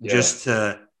 like yeah, just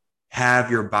to have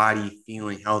your body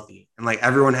feeling healthy. And like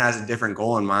everyone has a different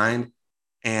goal in mind.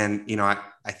 And,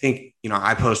 I think,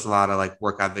 I post a lot of like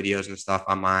workout videos and stuff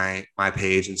on my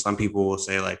page. And some people will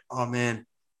say like, oh man,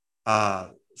 uh,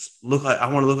 look like I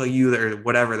want to look like you or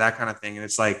whatever, that kind of thing. And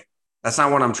it's like, that's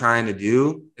not what I'm trying to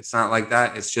do. It's not like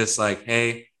that. It's just like,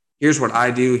 hey, here's what I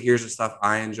do. Here's the stuff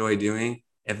I enjoy doing.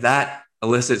 If that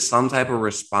elicits some type of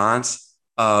response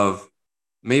of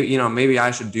maybe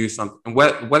I should do something,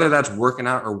 whether that's working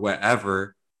out or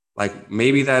whatever, like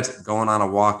maybe that's going on a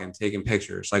walk and taking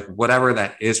pictures, like whatever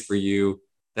that is for you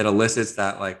that elicits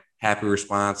that like happy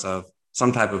response of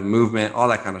some type of movement, all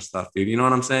that kind of stuff, dude. You know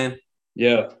what I'm saying?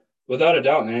 yeah, without a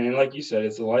doubt, man. And like you said,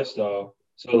 it's a lifestyle.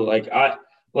 So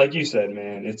like you said,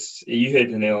 man, it's you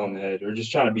hit the nail on the head. We're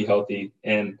just trying to be healthy,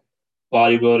 and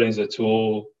bodybuilding is a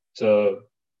tool to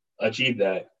achieve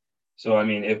that. So I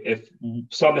mean, if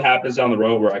something happens down the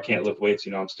road where I can't lift weights,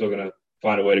 I'm still gonna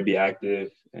find a way to be active.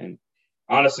 And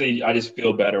honestly, I just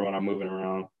feel better when I'm moving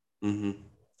around. Mm-hmm.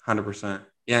 100%.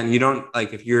 Yeah, and you don't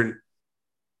like if you're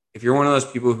one of those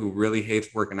people who really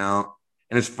hates working out,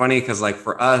 and it's funny because like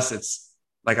for us, it's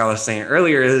like I was saying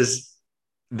earlier, is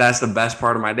that's the best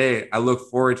part of my day. I look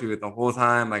forward to it the whole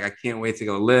time. Like I can't wait to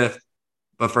go lift.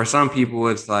 But for some people,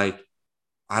 it's like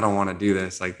I don't want to do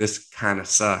this. Like this kind of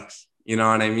sucks. You know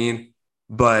what I mean? Do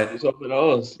But something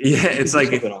else. yeah, You it's could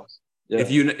do like something else. if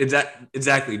Yeah. you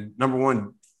exactly number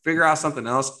one, figure out something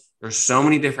else. There's so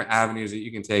many different avenues that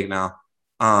you can take now.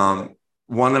 Yeah.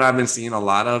 One that I've been seeing a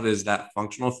lot of is that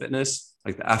functional fitness,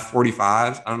 like the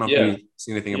F45s. I don't know if Yeah. you've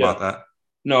seen anything Yeah. about that.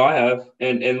 No, I have.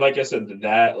 And like I said,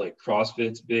 that like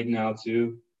CrossFit's big now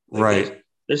too. Like Right.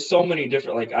 there's so many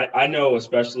different like I know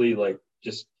especially like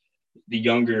just the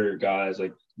younger guys,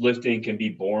 like lifting can be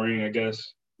boring, I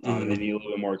guess. And they Mm-hmm. need a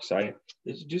little bit more exciting.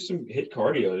 Just do some hit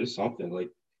cardio, do something. Like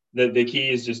the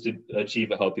key is just to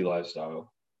achieve a healthy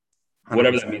lifestyle,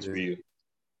 whatever that 100%, means for dude. you.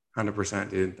 100%,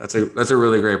 dude. That's a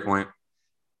really great point.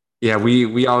 Yeah,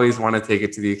 we always want to take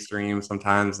it to the extreme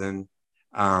sometimes and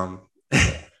um,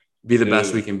 be the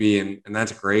best we Dude, can be, and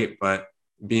that's great. But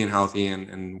being healthy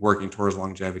and working towards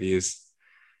longevity is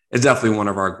definitely one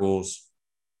of our goals.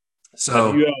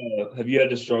 So have you had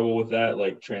to struggle with that,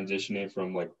 like transitioning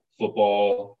from like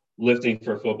football, lifting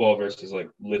for football versus like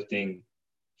lifting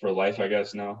for life, I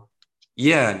guess now?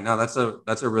 yeah, no, that's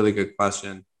a really good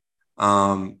question.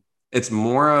 Um, it's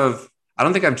more of I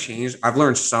don't think I've changed. I've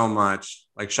learned so much.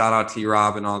 Like shout out T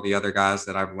Rob and all the other guys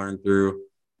that I've learned through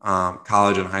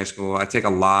college and high school. I take a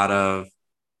lot of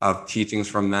of teachings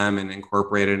from them and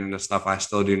incorporate it into stuff I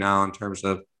still do now in terms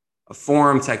of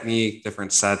form, technique,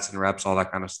 different sets and reps, all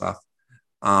that kind of stuff.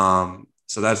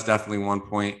 So that's definitely one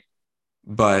point.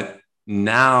 But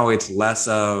now it's less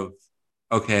of,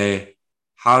 okay,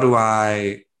 how do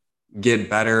I get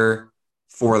better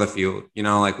for the field? You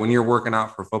know, like when you're working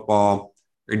out for football,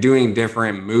 you're doing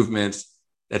different movements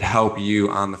that help you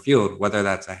on the field, whether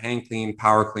that's a hang clean,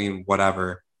 power clean,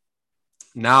 whatever.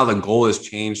 Now the goal has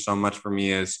changed so much for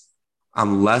me is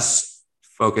I'm less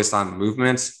focused on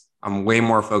movements. I'm way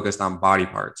more focused on body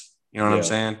parts. You know what I'm Yeah.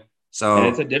 saying? And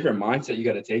it's So, a different mindset you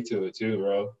got to take to it too,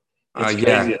 bro. It's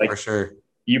yeah, crazy. for Like sure.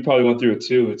 you probably went through it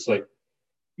too. It's like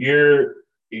you're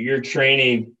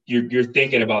training, you're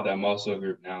thinking about that muscle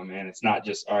group now, man. It's not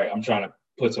just all right, I'm trying to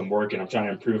put some work in, I'm trying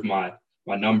to improve my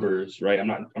numbers, right?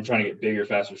 I'm trying to get bigger,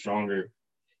 faster, stronger.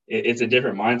 It's a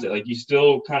different mindset. Like you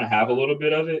still kind of have a little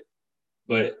bit of it,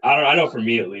 but I know for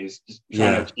me at least, just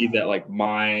trying to Yeah, achieve that like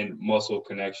mind muscle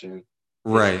connection is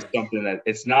right. something that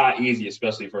it's not easy,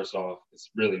 especially first off. It's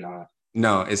really not.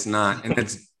 No, it's not. And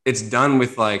it's done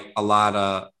with like a lot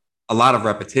of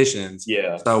repetitions.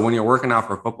 Yeah. So when you're working out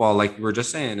for football, like you were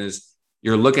just saying, is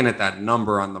you're looking at that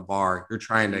number on the bar. You're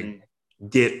trying to Mhm.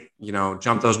 get,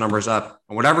 jump those numbers up.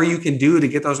 And whatever you can do to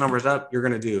get those numbers up, you're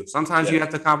going to do. Sometimes Yeah. you have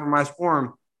to compromise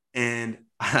form. And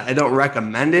I don't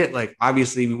recommend it. Like,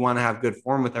 obviously, we want to have good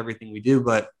form with everything we do.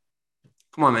 But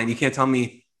come on, man, you can't tell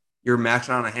me you're maxing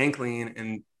on a hang clean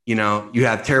and, you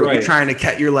have terrible, you're Right. trying to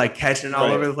catch, you're like catching all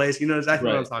over Right. the place. You know exactly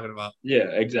what I'm Right. talking about. Yeah,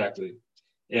 exactly.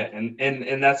 Yeah,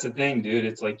 and that's the thing, dude.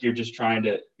 It's like you're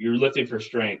lifting for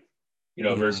strength,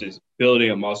 Mhm. versus building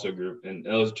a muscle group, and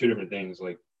those are two different things.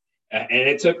 Like, and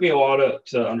it took me a while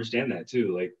to understand that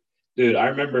too. Like, dude, I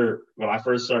remember when I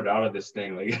first started out of this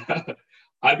thing, like,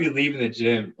 I'd be leaving the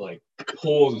gym like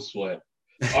pools of sweat,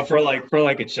 for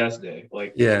like a chest day.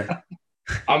 Like, Yeah,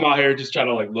 I'm out here just trying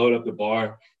to like load up the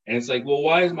bar, and it's like, well,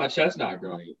 why is my chest not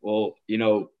growing? Well,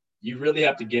 you really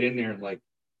have to get in there and like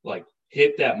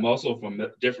hit that muscle from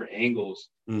different angles,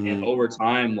 and hmm over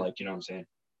time, like what I'm saying,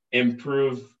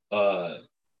 improve uh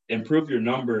improve your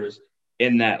numbers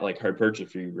in that like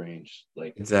hypertrophy range.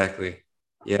 Like exactly.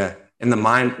 Yeah, and the it's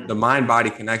mind, the different. mind body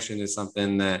connection is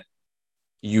something that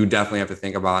you definitely have to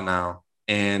think about now,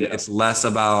 and Yeah, it's less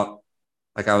about,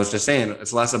 like I was just saying,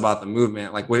 it's less about the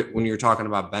movement. Like when you're talking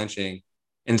about benching,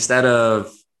 instead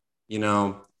of you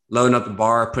know loading up the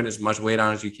bar, putting as much weight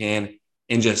on as you can,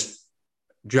 and just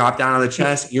drop down on the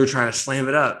chest, you're trying to slam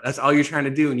it up. That's all you're trying to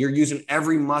do. And you're using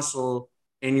every muscle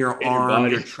in your in your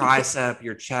arm, your body, tricep,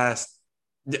 your chest.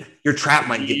 Your trap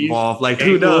might get knees, involved. Like,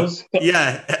 who knows? ankles.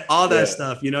 Yeah, all that Yeah,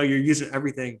 stuff. You're using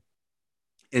everything.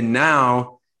 And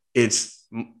now it's,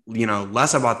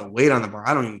 less about the weight on the bar.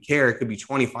 I don't even care. It could be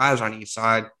 25s on each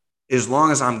side. As long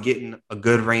as I'm getting a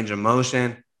good range of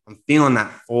motion, I'm feeling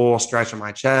that full stretch of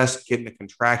my chest, getting the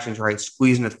contractions right,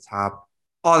 squeezing at the top,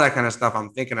 all that kind of stuff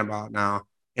I'm thinking about now.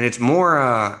 And it's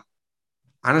more,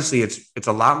 honestly, it's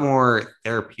a lot more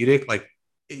therapeutic. Like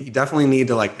you definitely need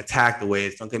to like attack the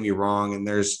weights. Don't get me wrong. And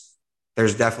there's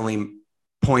definitely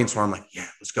points where I'm like, yeah,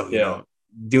 let's go. yeah. You're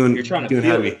Doing trying to doing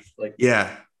feel heavy. it. Like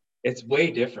Yeah, it's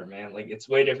way different, man. Like it's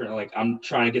way different. Like I'm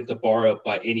trying to get the bar up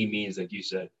by any means, like you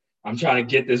said. I'm trying to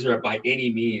get this rep by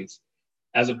any means,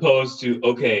 as opposed to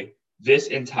okay, this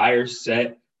entire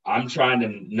set, I'm trying to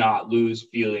not lose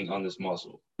feeling on this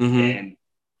muscle. hmm And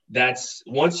that's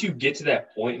once you get to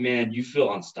that point, man, you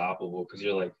feel unstoppable because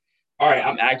you're like, all right,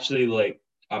 I'm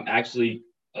actually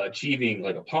achieving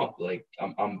like a pump. Like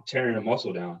I'm tearing a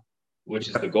muscle down, which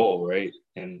is the goal, right?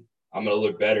 And I'm gonna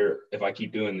look better if I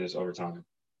keep doing this over time.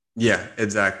 Yeah,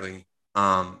 exactly.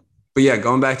 But yeah,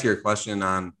 going back to your question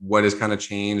on what has kind of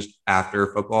changed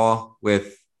after football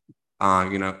with,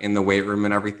 in the weight room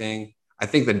and everything, I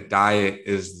think the diet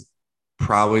is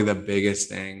probably the biggest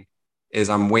thing. Is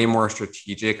I'm way more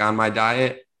strategic on my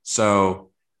diet.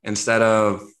 So instead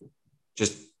of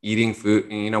just eating food,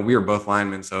 and, we were both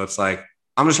linemen, so it's like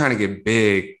I'm just trying to get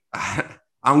big.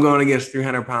 I'm going against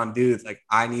 300-pound dudes. Like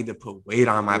I need to put weight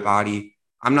on my Ooh. body.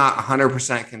 I'm not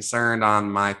 100% concerned on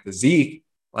my physique.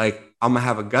 Like I'm gonna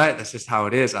have a gut. That's just how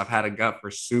it is. I've had a gut for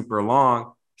super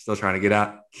long. Still trying to get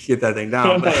that thing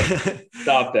down. But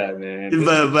Stop that, man. This is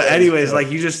but exciting anyways, stuff.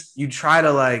 like you try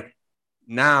to like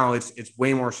now it's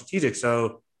way more strategic.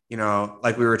 So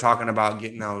like we were talking about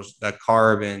getting the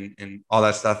carb and all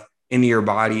that stuff into your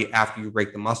body after you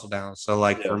break the muscle down. So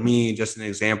like Yeah, for me, just an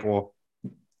example,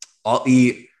 I'll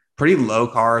eat pretty low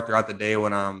carb throughout the day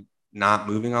when I'm not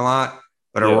moving a lot,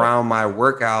 but yeah, around my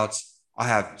workouts, I'll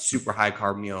have super high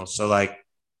carb meals. So like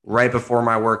right before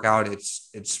my workout,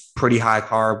 it's pretty high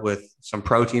carb with some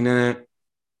protein in it.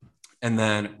 And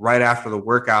then right after the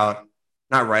workout,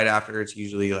 not right after, it's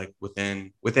usually like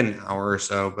within an hour or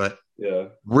so, but Yeah.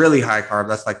 really high carb.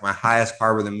 That's like my highest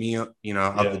carb of the meal, of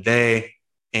Yeah. the day.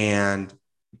 And,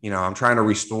 I'm trying to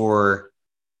restore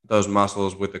those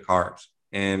muscles with the carbs.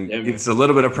 And Yeah, man. it's a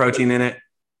little bit of protein in it,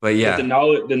 but But yeah, the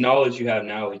knowledge you have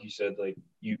now, like you said, like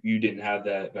you didn't have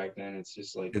that back then. It's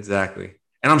just like exactly.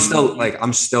 And you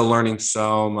I'm still learning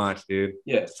so much, dude.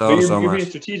 yeah. But So you're being much.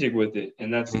 strategic with it,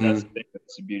 and that's the Mhm. thing,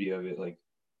 that's the beauty of it. Like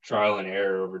trial and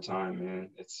error over time, man.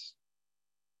 It's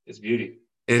beauty.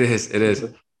 It is. It is.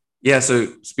 Yeah. So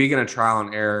speaking of trial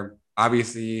and error,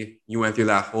 obviously you went through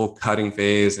that whole cutting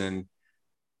phase and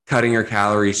cutting your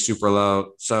calories super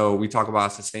low. So we talk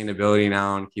about sustainability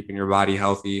now and keeping your body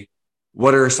healthy.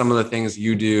 What are some of the things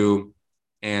you do?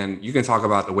 And you can talk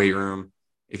about the weight room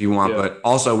if you want, Yeah. but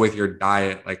also with your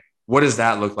diet, like what does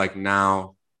that look like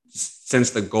now since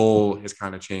the goal has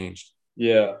kind of changed?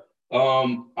 Yeah.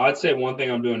 I'd say one thing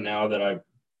I'm doing now that I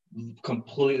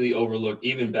completely overlooked,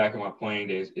 even back in my playing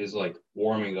days, is like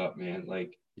warming up, man.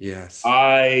 Like Yes.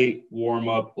 I warm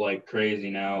up like crazy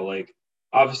now. Like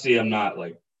obviously I'm not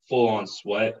like full on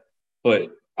sweat,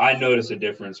 but I notice a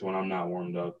difference when I'm not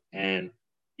warmed up. And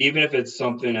even if it's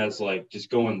something as like just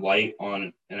going light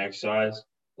on an exercise,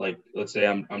 like let's say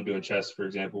I'm doing chest, for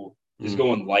example, just Mm.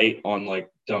 going light on like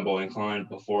dumbbell incline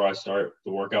before I start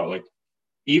the workout, like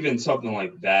even something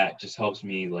like that just helps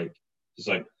me like just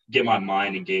like get my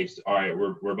mind engaged. All right,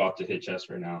 we're about to hit chest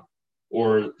right now.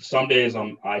 Or some days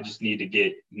I just need to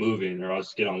get moving, or I'll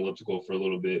just get on elliptical for a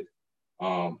little bit.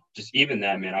 Just even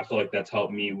that, man, I feel like that's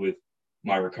helped me with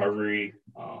my recovery.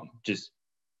 Just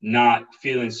not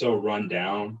feeling so run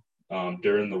down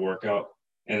during the workout,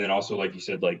 and then also like you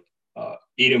said, like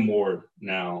eating more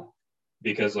now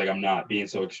because like I'm not being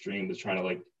so extreme with trying to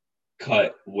like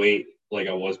cut weight like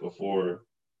I was before.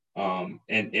 And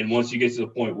once you get to the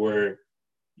point where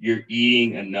you're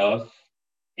eating enough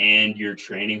and you're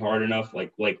training hard enough,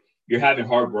 like you're having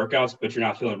hard workouts, but you're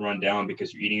not feeling run down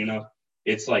because you're eating enough.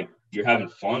 It's like you're having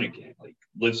fun again. Like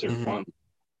lifts are Hmm. fun.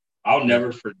 I'll Yeah.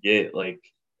 never forget, like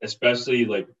especially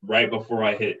like right before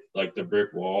I hit like the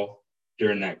brick wall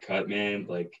during that cut, man.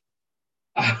 Like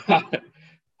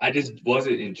I just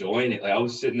wasn't enjoying it. Like I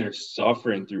was sitting there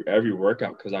suffering through every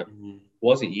workout because I Mhm.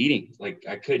 wasn't eating. Like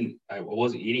I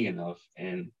wasn't eating enough.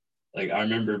 And like I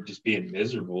remember just being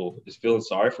miserable, just feeling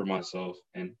sorry for myself.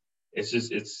 And it's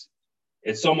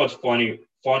so much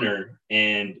funner,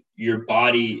 and your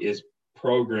body is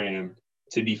programmed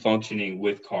to be functioning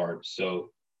with carbs.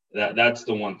 So that's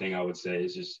the one thing I would say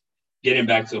is just getting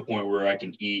back to the point where I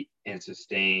can eat and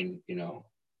sustain,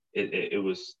 it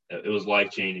was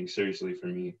life changing, seriously, for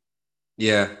me.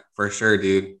 Yeah, for sure,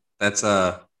 dude. That's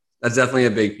definitely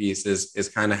a big piece is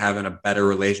kind of having a better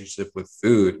relationship with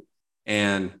food.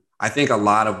 And I think a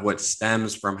lot of what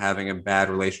stems from having a bad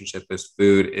relationship with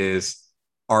food is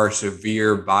our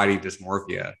severe body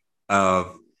dysmorphia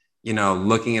of,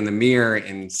 looking in the mirror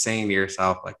and saying to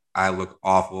yourself, like, I look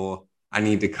awful. I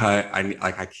need to cut.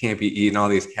 I can't be eating all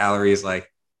these calories. Like,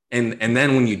 and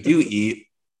then when you do eat,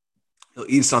 you'll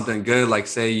eat something good, like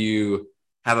say you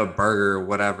have a burger or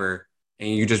whatever, and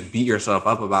you just beat yourself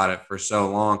up about it for so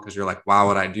long because you're like, why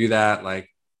would I do that? Like,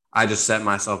 I just set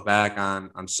myself back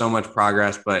on so much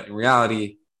progress, but in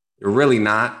reality, you're really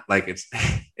not. Like, it's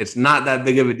it's not that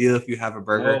big of a deal if you have a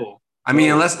burger. No, I mean,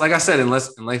 no, unless, like I said,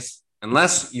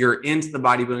 unless you're into the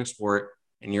bodybuilding sport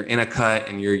and you're in a cut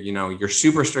and you're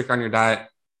super strict on your diet,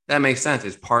 that makes sense.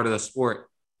 It's part of the sport.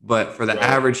 But for the right.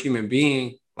 average human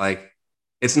being, like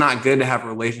it's not good to have a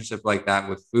relationship like that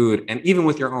with food and even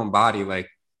with your own body. Like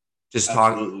just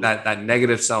talk Absolutely. that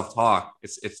negative self talk.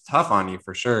 It's tough on you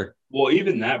for sure. Well,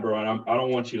 even that, bro, and I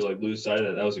don't want you to like lose sight of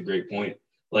that. That was a great point.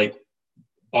 Like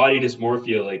body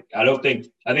dysmorphia, like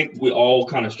I think we all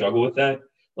kind of struggle with that.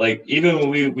 Like even when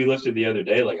we lifted the other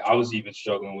day, like I was even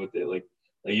struggling with it. Like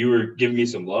you were giving me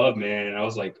some love, man, and I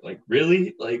was like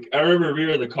really? Like I remember we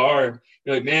were in the car.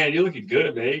 You're like, man, you're looking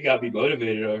good, man. You got me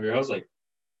motivated over here. I was like,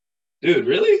 dude,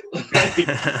 really? Like,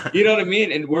 you know what I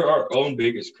mean? And we're our own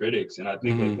biggest critics. And I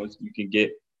think like Hmm. once you can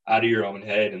get out of your own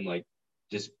head and like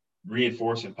just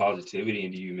reinforcing positivity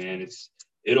into you, man,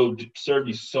 it'll serve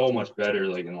you so much better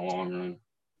like in the long run.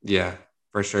 Yeah,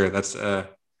 for sure.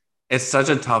 It's such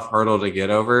a tough hurdle to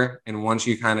get over. And once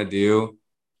you kind of do,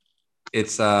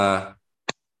 it's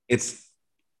it's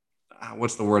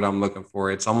what's the word I'm looking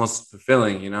for? It's almost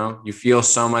fulfilling, You feel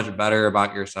so much better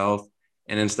about yourself.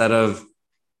 And instead of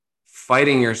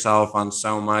fighting yourself on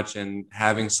so much and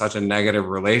having such a negative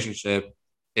relationship,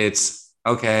 it's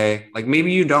okay. Like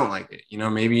maybe you don't like it,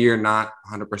 maybe you're not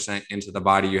 100% into the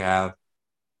body you have.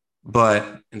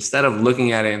 But instead of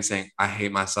looking at it and saying, I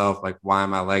hate myself, like, why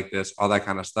am I like this? All that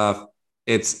kind of stuff.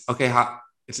 It's okay.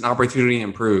 It's an opportunity to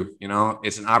improve,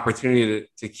 it's an opportunity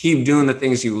to keep doing the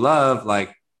things you love,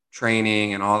 like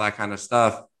training and all that kind of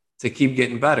stuff, to keep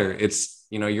getting better.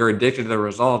 You're addicted to the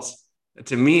results.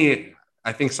 To me,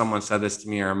 I think someone said this to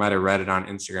me, or I might have read it on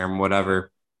Instagram,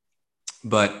 whatever.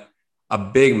 But a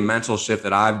big mental shift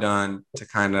that I've done to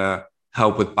kind of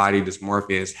help with body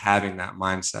dysmorphia is having that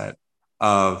mindset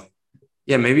of,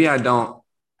 yeah, maybe I don't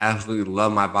absolutely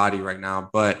love my body right now,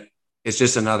 but it's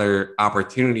just another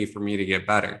opportunity for me to get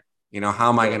better. How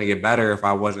am I going to get better if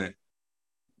I wasn't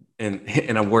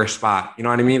in a worse spot? You know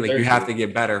what I mean? Like, you have to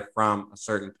get better from a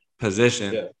certain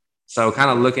position. Yeah. So kind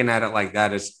of looking at it like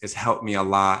that is helped me a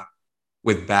lot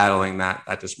with battling that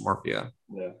dysmorphia.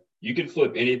 Yeah. You can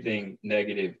flip anything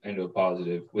negative into a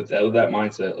positive with that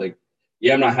mindset. Like,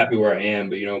 yeah, I'm not happy where I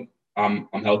am, but I'm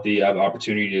healthy. I have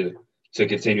opportunity to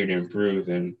continue to improve.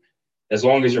 And as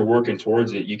long as you're working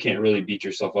towards it, you can't really beat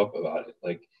yourself up about it.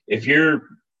 Like, if you're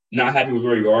not happy with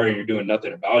where you are and you're doing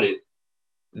nothing about it,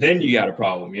 then you got a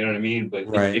problem. You know what I mean? But if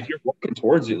Right. you're working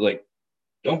towards it, like,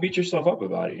 don't beat yourself up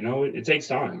about it. It takes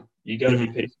time. You got to be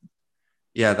Mhm. patient.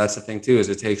 Yeah, that's the thing too, is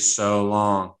it takes so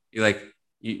long.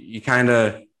 You kind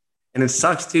of, and it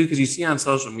sucks too, because you see on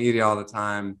social media all the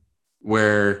time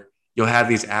where you'll have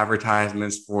these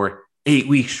advertisements for 8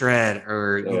 week shred,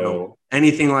 or So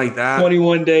anything like that.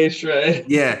 21 day shred.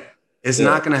 Yeah, it's Yeah.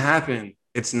 not going to happen.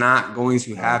 It's not going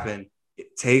to No. happen.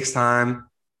 It takes time.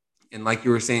 And like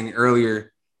you were saying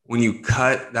earlier, when you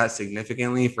cut that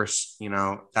significantly for,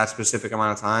 that specific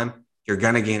amount of time, you're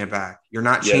going to gain it back. You're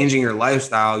not Yes. changing your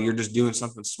lifestyle. You're just doing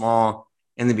something small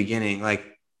in the beginning. Like,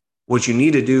 what you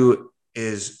need to do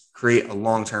is create a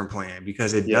long-term plan,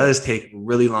 because it Yeah. does take a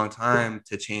really long time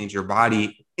to change your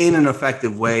body in an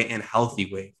effective way and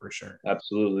healthy way, for sure.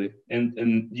 Absolutely.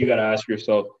 And you got to ask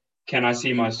yourself, can I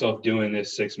see myself doing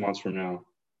this 6 months from now?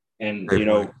 And Great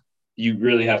point. you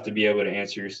really have to be able to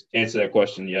answer that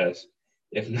question yes.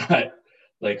 If not,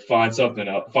 like, find something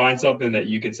that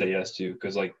you can say yes to,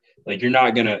 because like you're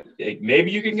not gonna, like,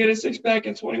 maybe you can get a six pack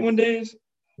in 21 days,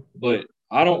 but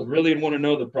I don't really want to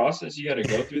know the process you got to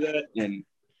go through that, and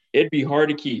it'd be hard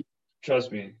to keep.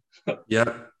 Trust me.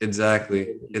 Yep,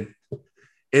 exactly.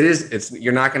 It's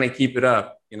you're not going to keep it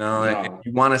up. If Nah.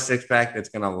 you want a six pack that's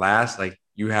going to last, like,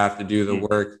 you have to do the Mhm.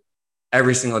 work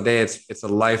every single day. It's a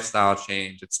lifestyle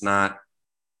change. It's not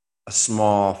a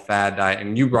small fad diet.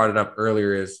 And you brought it up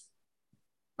earlier, is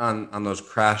on those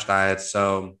crash diets.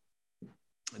 So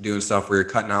doing stuff where you're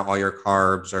cutting out all your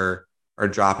carbs, or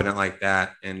dropping it like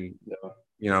that, and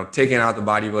Yeah. taking out the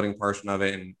bodybuilding portion of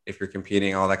it, and if you're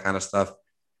competing, all that kind of stuff.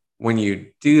 When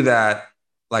you do that,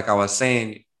 like I was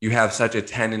saying, you have such a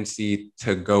tendency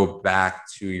to go back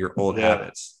to your old Yeah.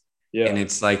 habits. And Yeah.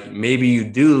 it's like, maybe you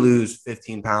do lose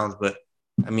 15 pounds, but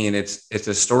I mean, it's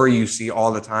a story you see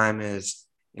all the time, is,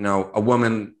 a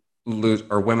woman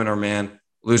or women or man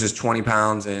loses 20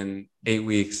 pounds in 8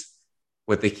 weeks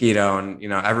with the keto, and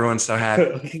everyone's so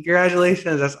happy.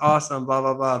 Congratulations, that's awesome, blah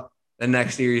blah blah. The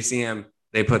next year you see them,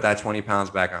 they put that 20 pounds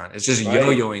back on. It's just Right.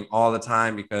 yo-yoing all the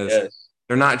time, because Yes.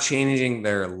 they're not changing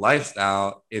their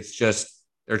lifestyle. It's just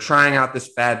they're trying out this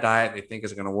fad diet they think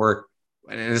is going to work.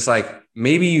 And it's like,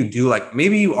 maybe you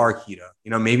are keto,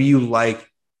 maybe you like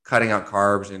cutting out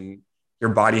carbs, and your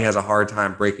body has a hard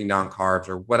time breaking down carbs,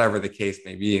 or whatever the case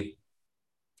may be.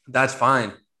 That's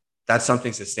fine. That's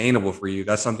something sustainable for you.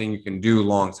 That's something you can do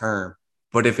long term.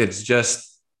 But if it's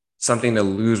just something to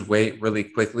lose weight really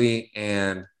quickly,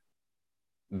 and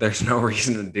there's no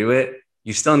reason to do it,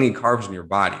 you still need carbs in your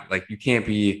body. Like, you can't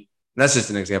be, that's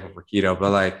just an example for keto,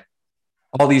 but like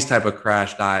all these type of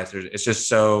crash diets, it's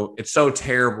so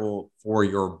terrible for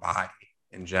your body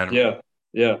in general. Yeah.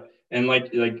 Yeah. And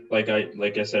like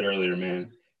I said earlier,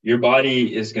 man, your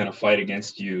body is gonna fight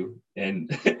against you.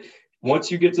 And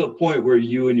once you get to the point where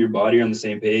you and your body are on the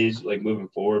same page, like, moving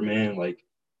forward, man, like,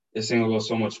 this thing will go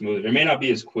so much smoother. It may not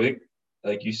be as quick,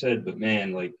 like you said, but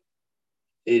man, like,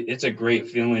 it's a great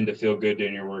feeling to feel good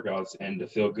during your workouts and to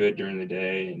feel good during the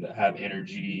day and to have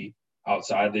energy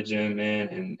outside the gym,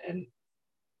 man. And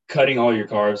cutting all your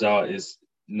carbs out is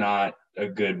not a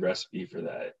good recipe for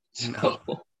that. No,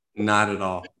 So not at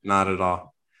all. Not at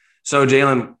all. So,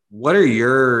 Jalen, what are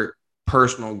your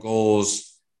personal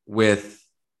goals with,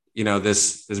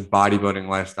 this bodybuilding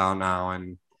lifestyle now,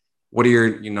 and what are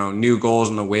your, new goals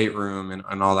in the weight room,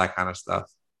 and all that kind of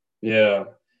stuff? yeah.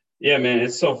 Yeah, man,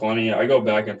 it's so funny. I go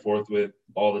back and forth with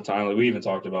all the time. Like, we even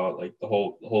talked about, like, the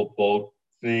whole bulk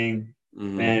thing,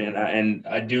 Hmm. man. And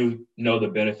I do know the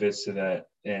benefits to that.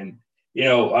 And I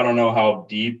don't know how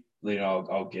deep,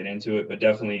 I'll get into it, but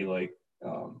definitely, like,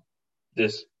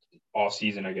 this off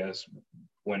season, I guess,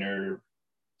 winter,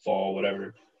 fall,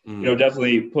 whatever. Mm.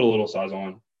 Definitely put a little size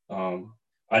on.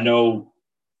 I know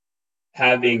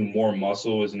having more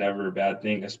muscle is never a bad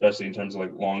thing, especially in terms of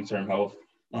like long-term health.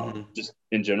 Mm-hmm. Just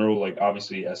in general, like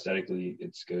obviously aesthetically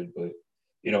it's good, but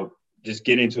just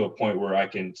getting to a point where I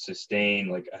can sustain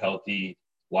like a healthy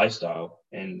lifestyle,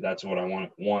 and that's what I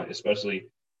want, especially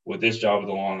with this job with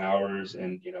the long hours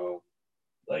and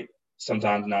like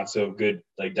sometimes not so good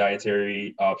like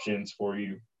dietary options for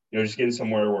you. Just getting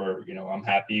somewhere where I'm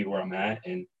happy where I'm at,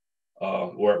 and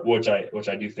where which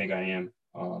I do think I am.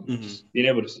 Mm-hmm. Just being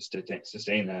able to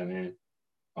sustain that, man.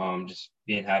 Just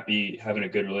being happy, having a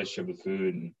good relationship with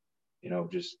food,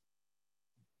 and just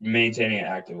maintaining an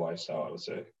active lifestyle, I would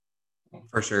say.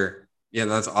 For sure. Yeah,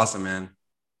 that's awesome, man.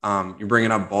 You're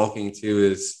bringing up bulking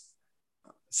too is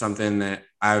something that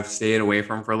I've stayed away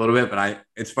from for a little bit, but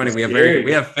it's funny. It's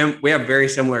We have scary. very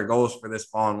similar goals for this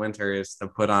fall and winter is to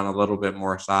put on a little bit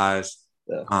more size.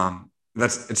 Yeah.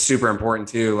 It's super important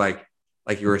too. Like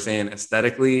you were saying,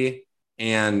 aesthetically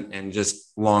and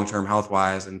just long-term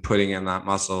health-wise and putting in that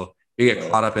muscle. You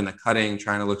get caught up in the cutting,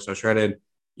 trying to look so shredded.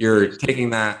 You're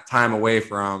taking that time away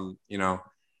from,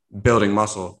 building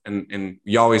muscle. And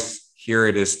you always hear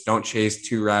it is don't chase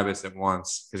two rabbits at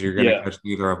once because you're going to catch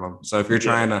neither of them. So if you're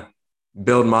trying to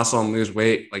build muscle and lose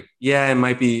weight, like, yeah, you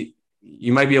might be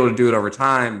able to do it over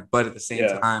time, but at the same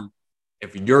time,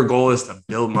 if your goal is to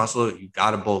build muscle, you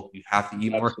got to bulk. You have to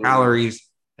eat more calories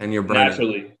than you're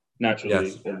burning. Naturally,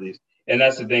 Yes. at least. And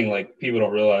that's the thing, like people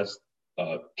don't realize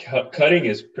cutting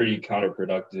is pretty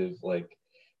counterproductive. Like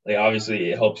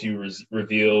obviously it helps you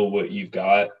reveal what you've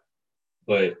got,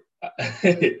 but that's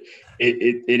the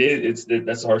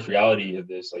harsh reality of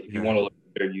this. Like if you want to look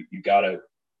better, you gotta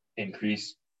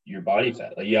increase your body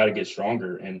fat. Like you gotta get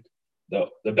stronger, and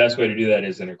the best way to do that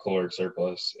is in a caloric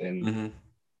surplus. And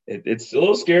it's a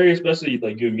little scary, especially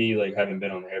like you and me, like having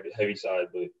been on the heavy side.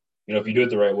 But if you do it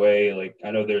the right way, like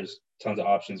I know there's tons of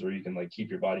options where you can like keep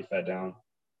your body fat down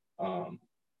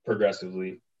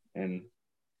progressively. And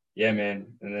yeah, man.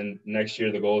 And then next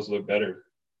year the goal is to look better.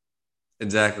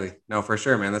 Exactly. No, for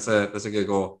sure, man. That's a good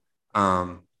goal.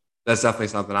 That's definitely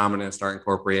something I'm going to start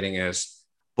incorporating is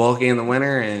bulking in the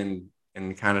winter and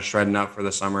kind of shredding up for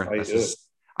the summer. That's just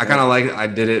I kind of like I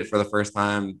did it for the first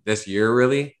time this year,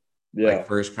 really. Like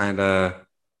first kind of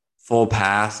full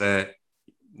pass at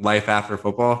life after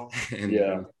football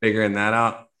and figuring that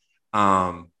out.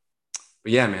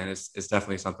 But yeah, man, it's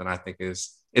definitely something I think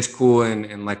it's cool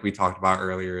and like we talked about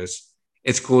earlier is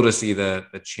it's cool to see the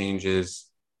changes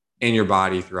in your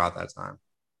body throughout that time.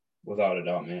 Without a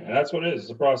doubt, man. And that's what it is.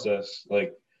 It's a process.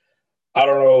 Like, I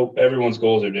don't know, everyone's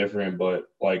goals are different, but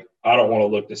like, I don't want to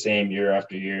look the same year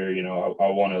after year. I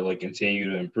want to like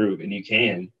continue to improve, and you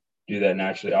can do that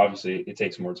naturally. Obviously, it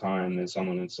takes more time than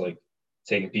someone that's like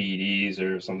taking PEDs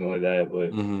or something like that.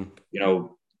 But,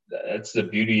 that's the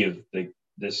beauty of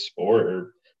this sport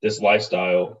or this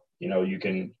lifestyle. You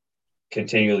can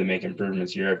continually make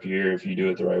improvements year after year if you do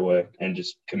it the right way and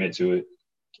just commit to it.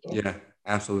 So. Yeah,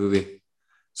 absolutely.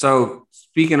 So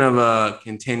speaking of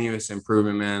continuous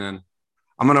improvement, man, and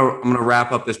I'm gonna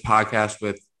wrap up this podcast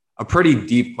with a pretty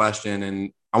deep question,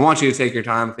 and I want you to take your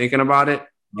time thinking about it.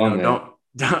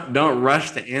 Don't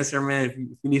rush to answer, man. If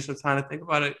you need some time to think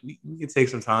about it, you can take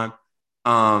some time,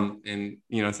 and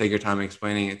take your time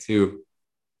explaining it too.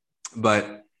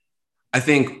 But I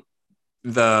think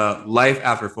the life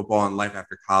after football and life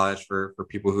after college for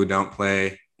people who don't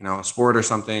play, a sport or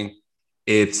something,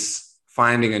 it's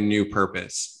finding a new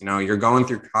purpose. You're going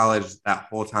through college that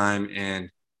whole time and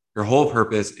your whole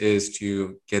purpose is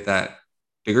to get that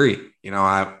degree.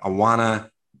 I want to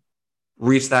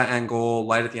reach that end goal,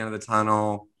 light at the end of the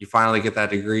tunnel. You finally get that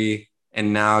degree.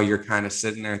 And now you're kind of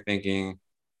sitting there thinking,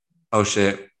 oh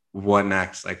shit, what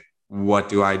next? Like, what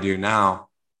do I do now?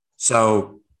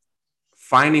 So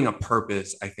finding a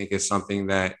purpose, I think, is something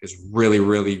that is really,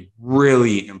 really,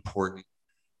 really important.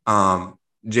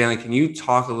 Jalen, can you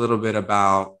talk a little bit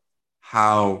about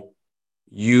how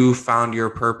you found your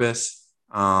purpose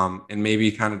and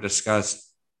maybe kind of discuss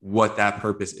what that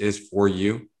purpose is for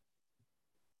you?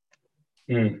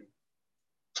 Hey,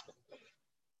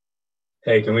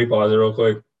 can we pause it real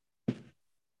quick?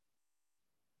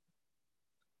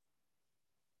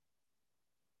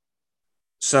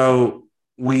 So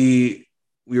we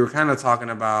were kind of talking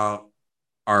about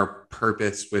our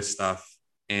purpose with stuff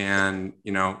and,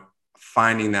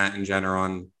 finding that in general.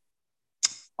 And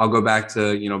I'll go back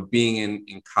to, being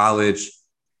in college.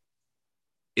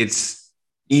 It's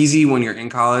easy when you're in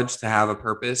college to have a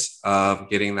purpose of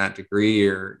getting that degree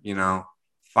or,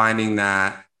 finding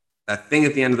that thing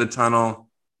at the end of the tunnel.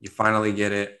 You finally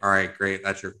get it. All right, great.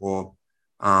 That's your goal.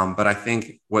 But I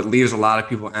think what leaves a lot of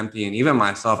people empty, and even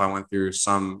myself, I went through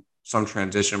some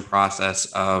transition process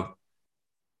of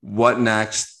what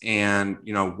next, and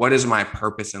what is my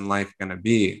purpose in life going to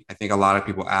be. I think a lot of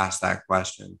people ask that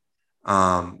question.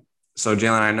 Um, so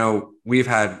Jalen, I know we've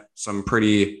had some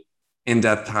pretty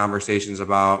in-depth conversations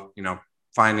about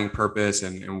finding purpose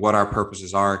and what our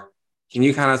purposes are. Can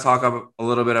you kind of talk a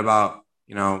little bit about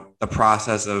the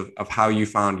process of how you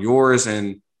found yours,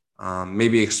 and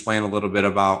maybe explain a little bit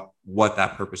about what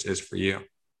that purpose is for you?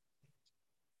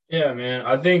 Yeah, man.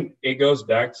 I think it goes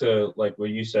back to like what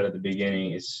you said at the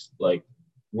beginning. It's like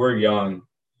we're young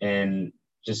and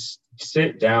just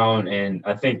sit down. And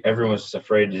I think everyone's just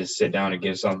afraid to just sit down and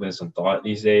give something some thought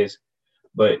these days.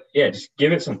 But yeah, just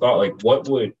give it some thought. Like, what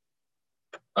would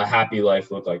a happy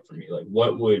life look like for me? Like,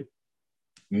 what would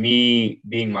me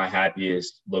being my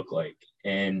happiest look like?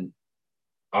 And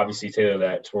obviously tailor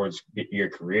that towards your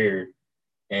career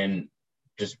and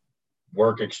just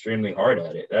work extremely hard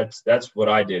at it. That's what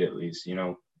I did, at least,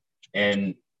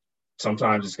 and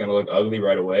sometimes it's going to look ugly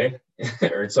right away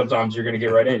or sometimes you're going to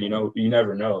get right in, you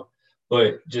never know,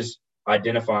 but just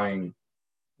identifying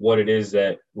what it is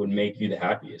that would make you the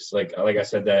happiest. Like I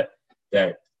said,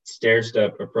 that stair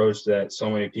step approach that so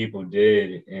many people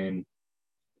did, and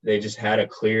they just had a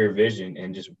clear vision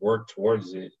and just worked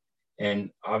towards it. And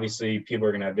obviously people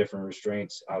are going to have different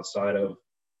restraints outside of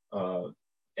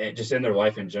and just in their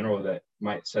life in general that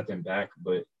might set them back.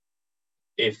 But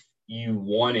if you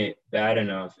want it bad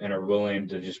enough and are willing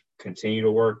to just continue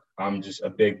to work, I'm just a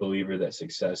big believer that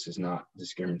success is not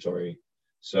discriminatory.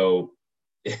 So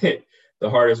the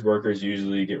hardest workers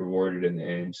usually get rewarded in the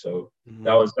end. So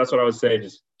that's what I would say,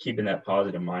 just keeping that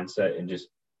positive mindset and just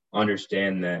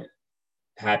understand that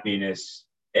happiness,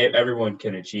 everyone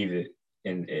can achieve it.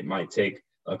 And it might take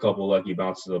a couple lucky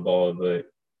bounces of the ball, but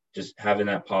just having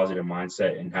that positive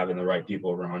mindset and having the right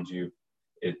people around you,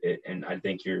 and I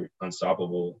think you're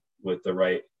unstoppable with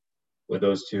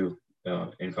those two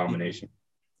in combination.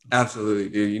 Absolutely,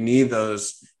 dude. You need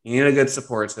those. You need a good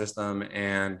support system,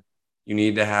 and you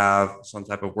need to have some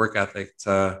type of work ethic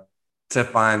to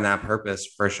find that purpose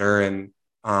for sure. And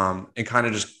it kind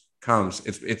of just comes.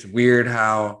 It's weird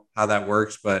how that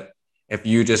works, but if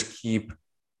you just keep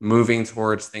moving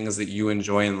towards things that you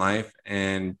enjoy in life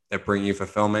and that bring you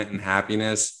fulfillment and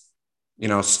happiness,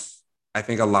 I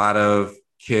think a lot of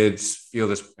kids feel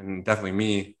this, and definitely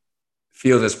me,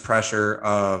 feel this pressure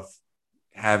of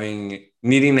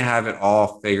needing to have it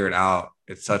all figured out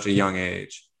at such a young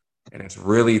age. And it's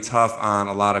really tough on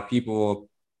a lot of people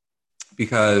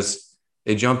because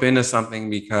they jump into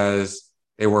something because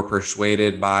they were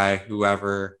persuaded by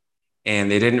whoever,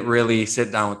 and they didn't really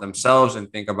sit down with themselves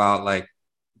and think about, like,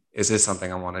 is this something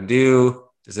I want to do?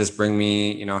 Does this bring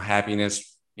me,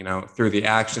 happiness, through the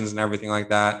actions and everything like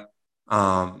that?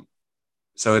 So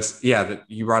that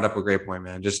you brought up a great point,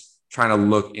 man. Just trying to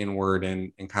look inward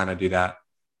and kind of do that.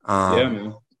 Yeah,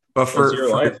 man. But It's your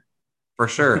life. For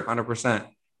sure, 100%.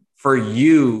 For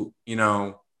you,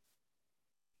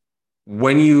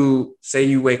 when you say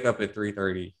you wake up at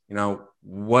 3:30,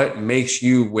 what makes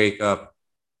you wake up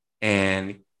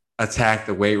and attack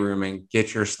the weight room and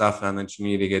get your stuff done that you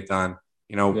need to get done?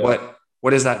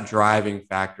 What is that driving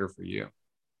factor for you?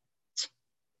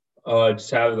 Just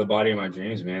having the body of my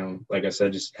dreams, man. Like I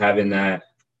said, just having that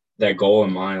goal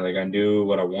in mind. Like I knew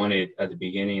what I wanted at the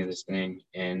beginning of this thing,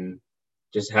 and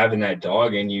just having that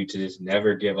dog in you to just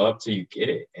never give up till you get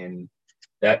it. And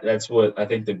that's what I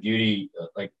think the beauty,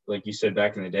 like you said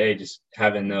back in the day, just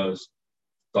having those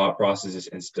thought processes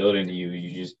instilled into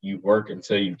you. You work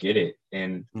until you get it,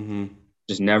 and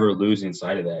just never losing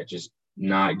sight of that. Just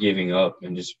not giving up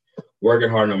and just working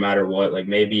hard no matter what. Like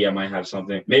maybe I might have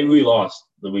something. Maybe we lost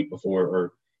the week before,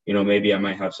 or maybe I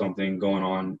might have something going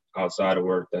on outside of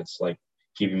work that's like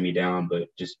keeping me down. But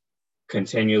just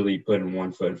continually putting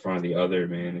one foot in front of the other,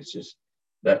 man. It's just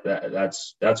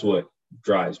that's what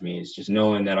drives me. It's just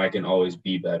knowing that I can always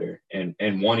be better and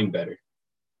wanting better.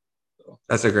 So.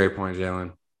 That's a great point,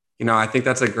 Jalen. I think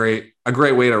that's a great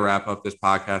way to wrap up this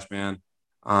podcast, man.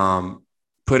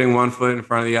 Putting one foot in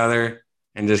front of the other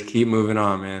and just keep moving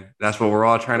on, man. That's what we're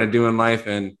all trying to do in life.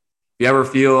 And if you ever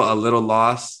feel a little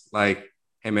lost, like,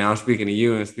 hey, man, I'm speaking to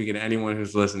you and speaking to anyone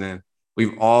who's listening.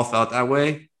 We've all felt that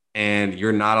way, and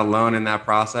you're not alone in that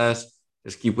process.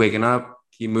 Just keep waking up,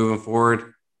 keep moving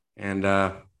forward, and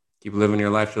keep living your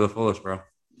life to the fullest, bro.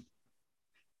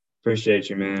 Appreciate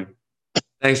you, man.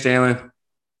 Thanks, Jalen.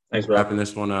 Thanks, bro. Wrapping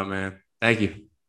this one up, man. Thank you.